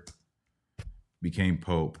 Peter became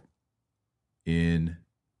pope in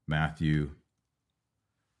Matthew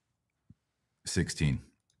 16.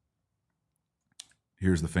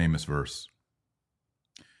 Here's the famous verse.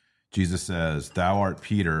 Jesus says, "Thou art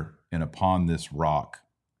Peter, and upon this rock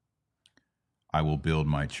I will build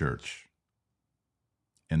my church,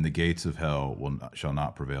 and the gates of hell shall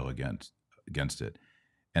not prevail against it.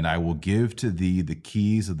 And I will give to thee the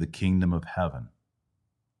keys of the kingdom of heaven.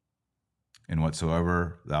 And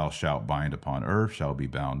whatsoever thou shalt bind upon earth shall be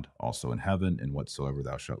bound also in heaven, and whatsoever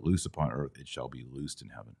thou shalt loose upon earth, it shall be loosed in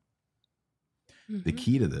heaven." The Mhm.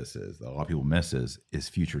 key to this is, that a lot of people miss is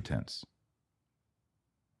future tense.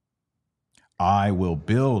 I will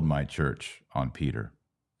build my church on Peter.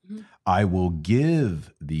 Mhm. I will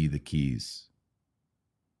give thee the keys.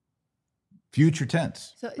 Future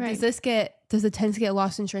tense. So Right. does the tense get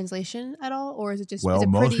lost in translation at all, or is it just? Well, is it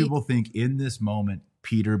most pretty, people think in this moment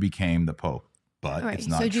Peter became the Pope, but Right. it's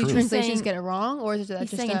not So do true. translations Saying- get it wrong, or is it He's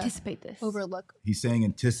just saying a anticipate this. overlook He's saying a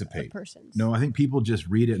anticipate. person's? No, I think people just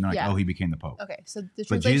read it and they're like, Yeah. oh, he became the Pope. Okay, so the But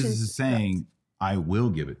translation Jesus is saying, I will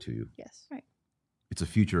give it to you. yes. Right. It's a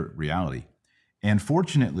future reality. And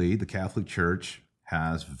fortunately, the Catholic Church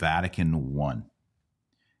has Vatican I.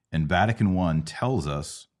 And Vatican I tells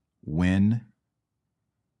us when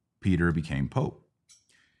Peter became Pope.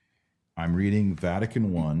 I'm reading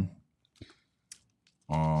Vatican I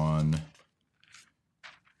on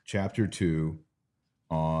chapter 2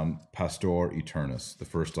 on Pastor Aeternus, the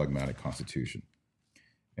first dogmatic constitution.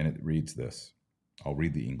 And it reads this. I'll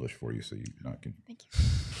read the English for you so you're not Thank you.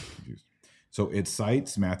 confused. So it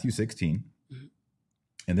cites Matthew 16,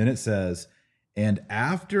 and then it says, "And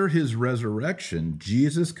after his resurrection,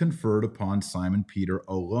 Jesus conferred upon Simon Peter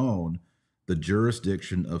alone the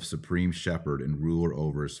jurisdiction of supreme shepherd and ruler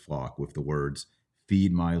over his flock with the words,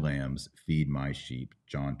 feed my lambs, feed my sheep.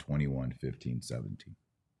 John 21, 15, 17.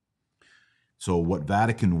 So what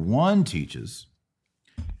Vatican I teaches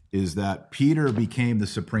is that Peter became the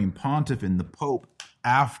supreme pontiff and the Pope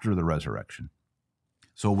after the resurrection.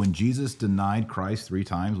 So when Jesus denied Christ 3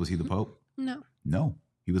 times, was he the Pope? No. No,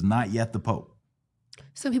 he was not yet the Pope.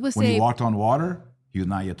 Some people When say he walked on water, he was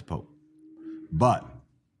not yet the Pope. But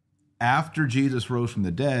after Jesus rose from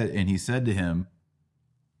the dead and he said to him,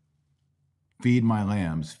 feed my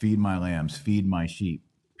lambs, feed my lambs, feed my sheep.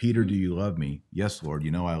 Peter, do you love me? Yes, Lord,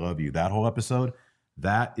 you know I love you. That whole episode,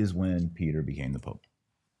 that is when Peter became the Pope.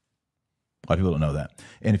 A lot of people don't know that.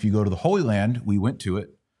 And if you go to the Holy Land, we went to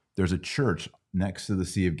it. There's a church next to the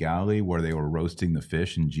Sea of Galilee where they were roasting the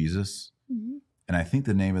fish and Jesus. Mm-hmm. And I think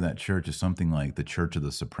the name of that church is something like the Church of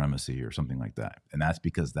the Supremacy or something like that. And that's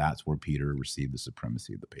because that's where Peter received the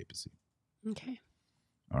supremacy of the papacy. Okay.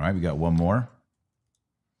 All right, we got one more.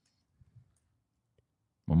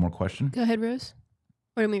 One more question. Go ahead, Rose.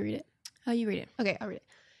 Or let me read it. Oh, you read it. Okay, I'll read it.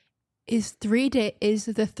 Is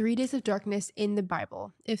the 3 days of darkness in the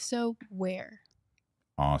Bible? If so, where?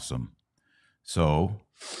 Awesome. So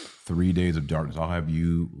 3 days of darkness. I'll have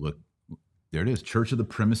you look. There it is. Church of the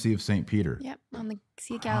Primacy of St. Peter. Yep, on the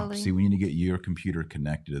Sea of Wow. Galilee. See, we need to get your computer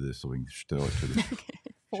connected to this so we can throw it to the Okay.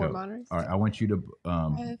 show. 4 monitors. All right, I want you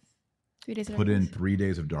to 3 days of put in darkness. 3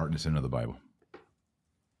 days of darkness into the Bible.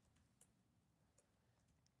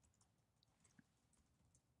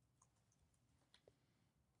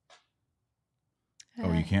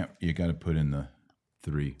 Oh, you can't. You got to put in the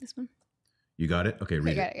 3. This one. You got it? Okay,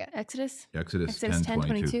 read Got it. it. Exodus. Exodus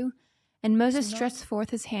 10:22. And Moses stretched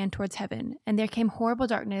forth his hand towards heaven, and there came horrible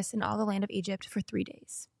darkness in all the land of Egypt for 3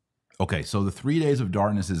 days. Okay, so the 3 days of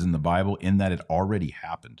darkness is in the Bible in that it already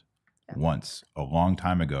happened once, a long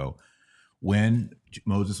time ago, when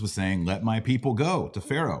Moses was saying, let my people go to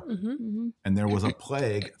Pharaoh. Mm-hmm. Mm-hmm. And there was a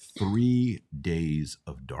plague, 3 days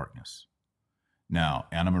of darkness. Now,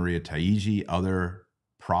 Anna Maria Taigi, other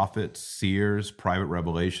prophets, seers, private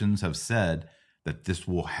revelations have said that this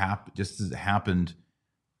will happen, just as it happened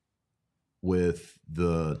with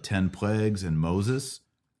the 10 plagues and Moses,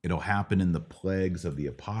 it'll happen in the plagues of the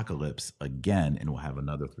apocalypse again, and we'll have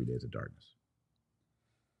another 3 days of darkness.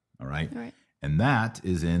 All right? All right. And that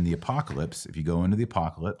is in the apocalypse. If you go into the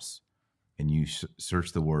apocalypse and you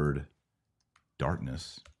search the word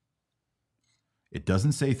darkness, it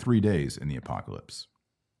doesn't say 3 days in the apocalypse.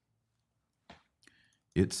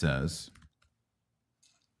 It says,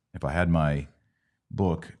 if I had my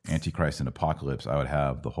book, Antichrist and Apocalypse, I would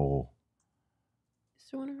have the whole Is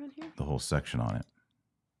there one around here? section on it.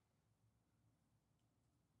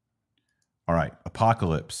 All right,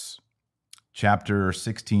 Apocalypse, chapter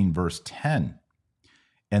 16, verse 10.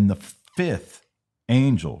 And the 5th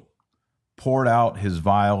angel poured out his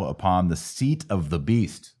vial upon the seat of the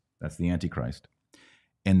beast. That's the Antichrist.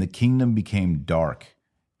 And the kingdom became dark,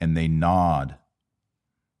 and they gnawed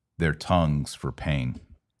their tongues for pain.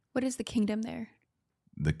 What is the kingdom there?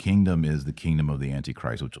 The kingdom is the kingdom of the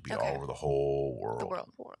Antichrist, which will be Okay. all over the whole world. The world.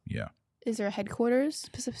 Yeah. Is there a headquarters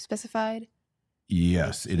specified?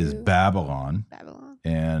 Yes, it is True. Babylon, Babylon.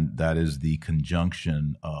 and that is the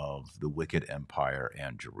conjunction of the wicked empire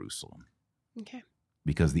and Jerusalem. Okay.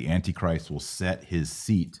 Because the Antichrist will set his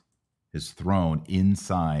seat, his throne,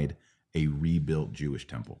 inside a rebuilt Jewish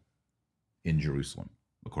temple in Jerusalem,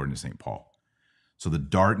 according to St. Paul. So the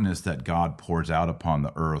darkness that God pours out upon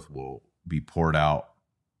the earth will be poured out,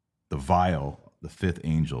 the vial, the 5th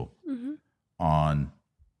angel, Mm-hmm. on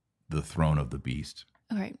the throne of the beast.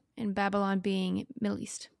 All right. And Babylon being Middle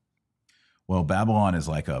East. Well, Babylon is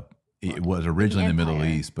it was originally in the Middle empire.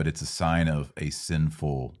 East, but it's a sign of a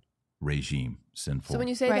sinful regime, sinful. So when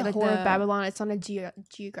you say Right, the like whore the- of Babylon, it's on a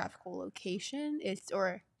geographical location. It's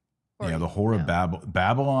or yeah, the whore of no.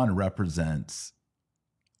 Babylon represents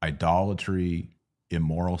idolatry,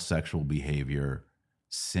 immoral sexual behavior,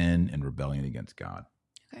 sin, and rebellion against God,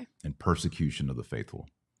 Okay. and persecution of the faithful.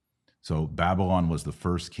 So Babylon was the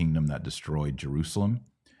first kingdom that destroyed Jerusalem,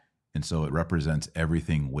 and so it represents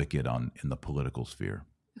everything wicked in the political sphere.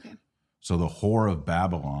 Okay. So the whore of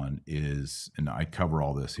Babylon is, and I cover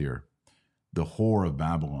all this here, the whore of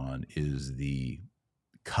Babylon is the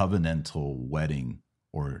covenantal wedding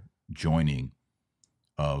or joining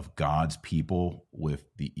of God's people with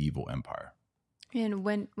the evil empire. And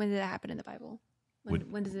when did that happen in the Bible? Would-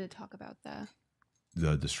 When does it talk about that?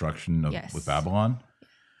 The destruction of Yes. with Babylon.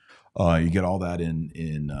 You get all that in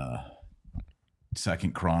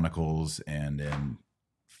Second Chronicles and in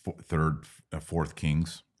Fourth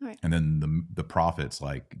Kings, Right. and then the prophets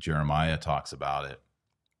like Jeremiah talks about it,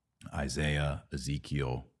 Isaiah,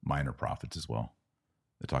 Ezekiel, minor prophets as well.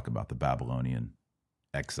 They talk about the Babylonian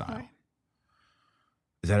exile. All right.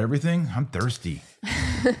 Is that everything? I'm thirsty.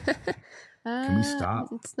 Can we stop?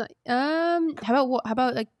 It's not. How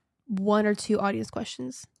about like one or two audience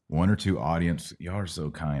questions? One or two audience. Y'all are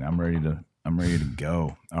so kind. I'm ready to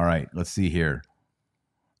go. All right, let's see here.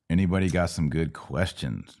 Anybody got some good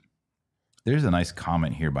questions? There's a nice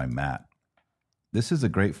comment here by Matt. This is a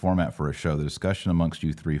great format for a show. The discussion amongst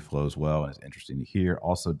you three flows well and is interesting to hear.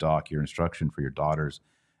 Also, Doc, your instruction for your daughters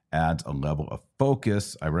adds a level of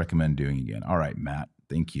focus I recommend doing again. All right, Matt.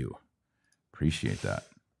 Thank you. Appreciate that.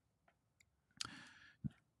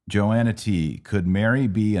 Joanna T. Could Mary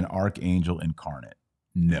be an archangel incarnate?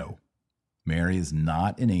 No. Mary is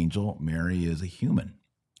not an angel. Mary is a human.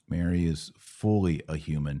 Mary is fully a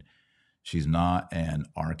human. She's not an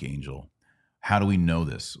archangel. How do we know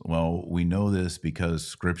this? Well, we know this because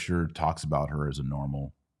Scripture talks about her as a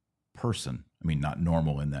normal person. I mean, not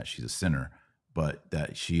normal in that she's a sinner, but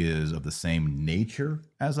that she is of the same nature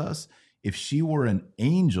as us. If she were an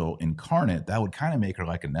angel incarnate, that would kind of make her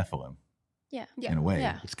like a Nephilim. Yeah. In a way.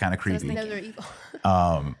 Yeah. It's kind of creepy. Those are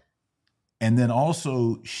evil. And then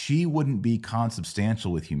also, she wouldn't be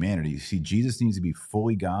consubstantial with humanity. See, Jesus needs to be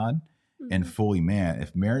fully God and fully man.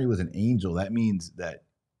 If Mary was an angel, that means that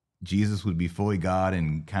Jesus would be fully God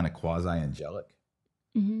and kind of quasi-angelic,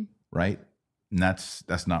 right? And that's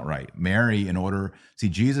not right. Mary,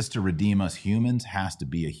 Jesus to redeem us humans has to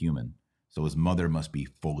be a human. So his mother must be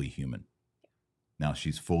fully human. Now,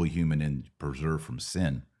 she's fully human and preserved from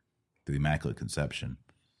sin through the Immaculate Conception.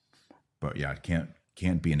 But yeah, it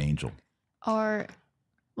can't be an angel.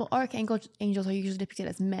 Archangels are usually depicted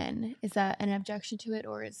as men. Is that an objection to it,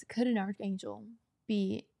 or could an archangel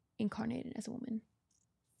be incarnated as a woman?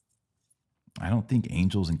 I don't think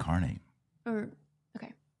angels incarnate.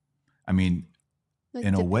 Okay. I mean, Like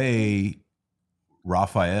in a depicted. way,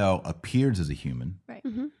 Raphael appears as a human Right.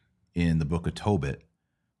 in the book of Tobit,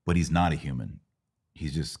 but he's not a human.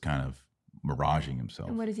 He's just kind of miraging himself.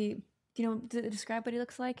 And what is he? Do you know? Describe what he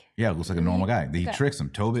looks like? Yeah, it looks like a normal guy. He Okay. tricks him.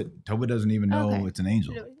 Tobit doesn't even know Okay. it's an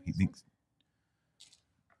angel. You know what He he thinks.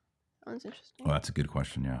 That's interesting. Oh, that's a good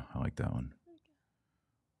question. Yeah, I like that one.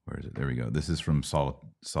 Where is it? There we go. This is from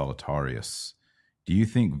Solitarius. Do you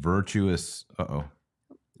think virtuous?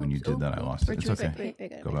 When you did that, I lost it. It's Virtuous- okay.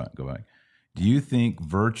 Wait, Go back. Do you think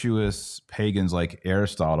virtuous pagans like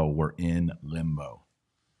Aristotle were in limbo?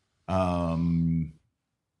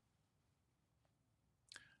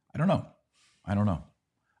 I don't know.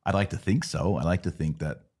 I'd like to think so. I like to think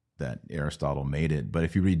that Aristotle made it. But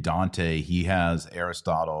if you read Dante, he has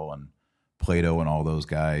Aristotle and Plato and all those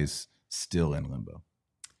guys still in limbo.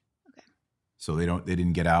 Okay. So they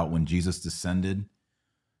didn't get out when Jesus descended,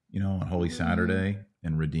 on Holy Saturday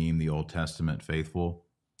and redeemed the Old Testament faithful.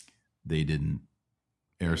 They didn't.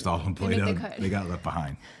 Aristotle and Maybe Plato, they could. they got left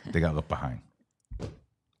behind.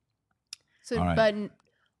 So, All right. but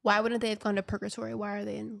why wouldn't they have gone to purgatory? Why are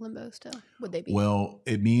they in limbo still? Would they be? Well,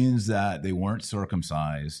 it means that they weren't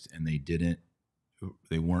circumcised and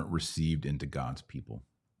they weren't received into God's people,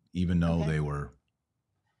 even though Okay. they were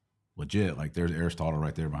legit. Like there's Aristotle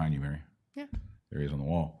right there behind you, Mary. Yeah. There he is on the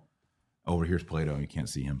wall. Over here's Plato. You can't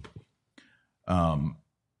see him.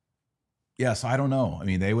 Yeah, so I don't know. I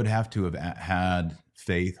mean, they would have to have had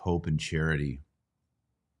faith, hope, and charity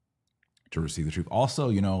to receive the truth. Also,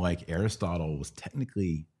 like Aristotle was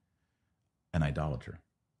technically an idolater.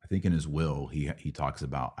 I think in his will, he talks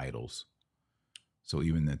about idols. So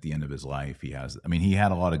even at the end of his life, he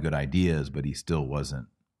had a lot of good ideas, but he still wasn't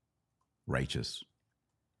righteous.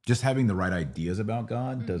 Just having the right ideas about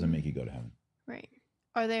God doesn't make you go to heaven. Right.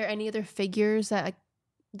 Are there any other figures that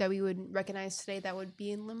we would recognize today that would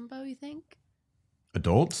be in limbo, you think?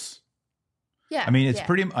 Adults? Yeah. I mean, it's yeah.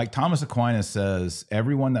 pretty, like Thomas Aquinas says,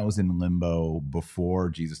 everyone that was in limbo before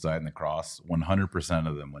Jesus died on the cross, 100%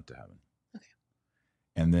 of them went to heaven. Okay.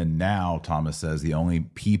 And then now Thomas says the only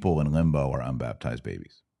people in limbo are unbaptized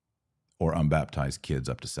babies or unbaptized kids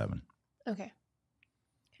up to 7. Okay.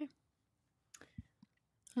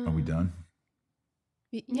 Are we done?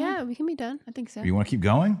 Yeah, we can be done. I think so. Or you want to keep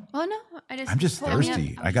going? Well, no. I'm just Well, I mean,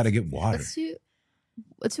 thirsty. I'm I got to just- get water.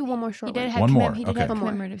 Let's do one more He short did one. have One more, He did okay. have One more.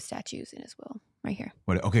 commemorative statues in his will, right here.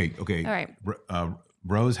 Okay. All right.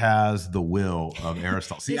 Rose has the will of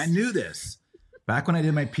Aristotle. See, I knew this. Back when I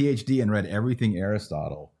did my PhD and read everything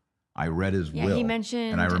Aristotle, I read his Yeah, will. he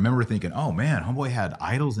mentioned. And I remember thinking, oh man, homeboy had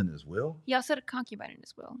idols in his will. He also had a concubine in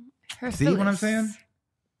his will. Her See what I'm Phyllis. saying?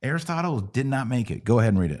 Aristotle did not make it. Go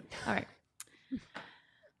ahead and read it. All right.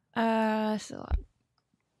 So.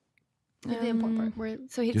 The important part. Where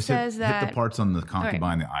So he Just says hit that the parts on the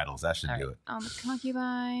concubine, the idols. That should all do right, it. on the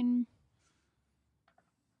concubine,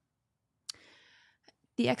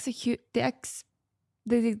 the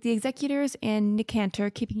the executors and Nicanor,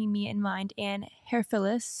 keeping me in mind, and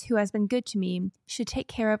Herophilus, who has been good to me, should take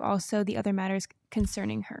care of also the other matters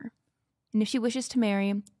concerning her. And if she wishes to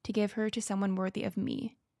marry, to give her to someone worthy of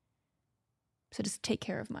me. So just take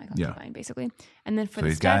care of my concubine, basically. And then for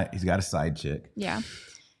he's got a side chick. Yeah.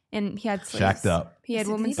 And he had slaves. Shacked up. He had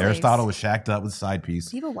Did women he- slaves. Aristotle was shacked up with a side piece.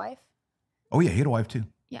 Do you have a wife? Oh yeah, he had a wife too.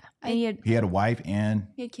 Yeah. And he He had a wife and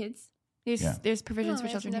had kids. Yeah. There's provisions Oh, for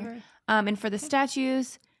I've children here. never- And for the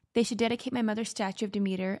statues, they should dedicate my mother's statue of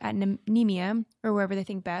Demeter at Nemea, or wherever they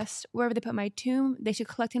think best. Wherever they put my tomb, they should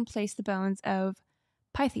collect and place the bones of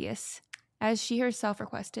Pythias, as she herself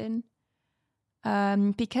requested.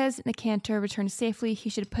 Because Nicanor returned safely, he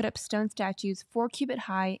should put up stone statues 4 cubits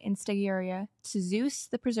high in Stegaria to Zeus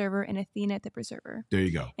the preserver and Athena the preserver, there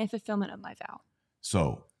you go. in fulfillment of my vow.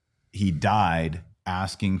 So he died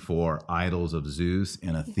asking for idols of Zeus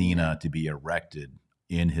and Athena to be erected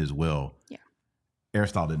in his will. Yeah.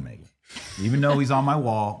 Aristotle didn't make it. Even though he's on my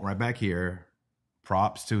wall right back here,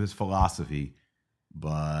 props to his philosophy,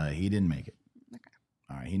 but he didn't make it. Okay.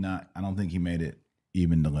 All right. I don't think he made it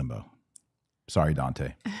even to limbo. Sorry,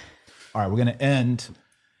 Dante. All right. We're going to end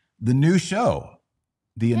the new show,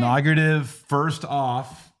 the inaugurative first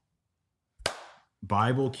off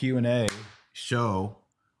Bible Q&A show.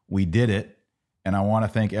 We did it. And I want to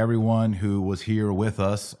thank everyone who was here with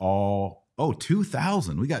us all. Oh,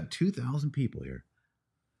 2,000. We got 2,000 people here.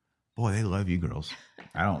 Boy, they love you girls.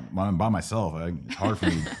 I'm by myself. It's hard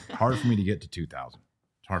for me to get to 2,000.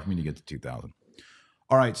 It's hard for me to get to 2,000.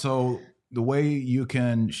 All right. So the way you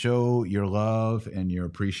can show your love and your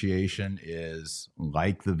appreciation is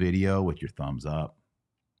like the video with your thumbs up,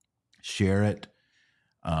 share it,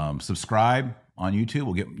 subscribe on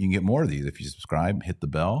YouTube. You can get more of these if you subscribe, hit the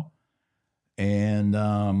bell. And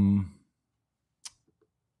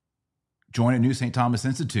join at New St. Thomas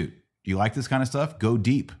Institute. Do you like this kind of stuff? Go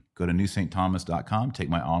deep. Go to newstthomas.com. Take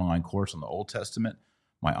my online course on the Old Testament,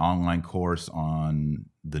 my online course on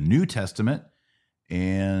the New Testament.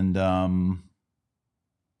 And if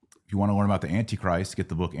you want to learn about the Antichrist, get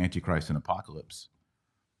the book Antichrist and Apocalypse.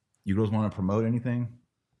 You girls want to promote anything?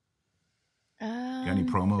 Got any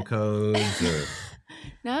promo codes or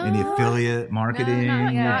No. any affiliate marketing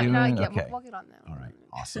not you're yet. doing? Not yet. Okay. We'll get on that. All right.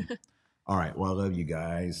 Awesome. All right. Well, I love you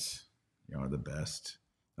guys. You are the best.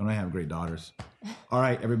 Don't I have great daughters? All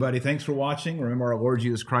right, everybody. Thanks for watching. Remember, our Lord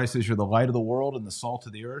Jesus Christ is you're the light of the world and the salt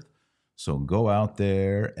of the earth. So go out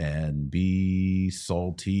there and be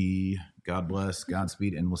salty. God bless.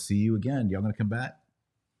 Godspeed. And we'll see you again. Y'all going to come back?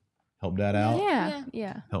 Help Dad out?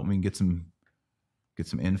 Yeah. Help me get some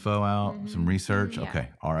info out, some research. Yeah. Okay.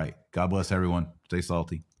 All right. God bless everyone. Stay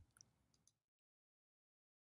salty.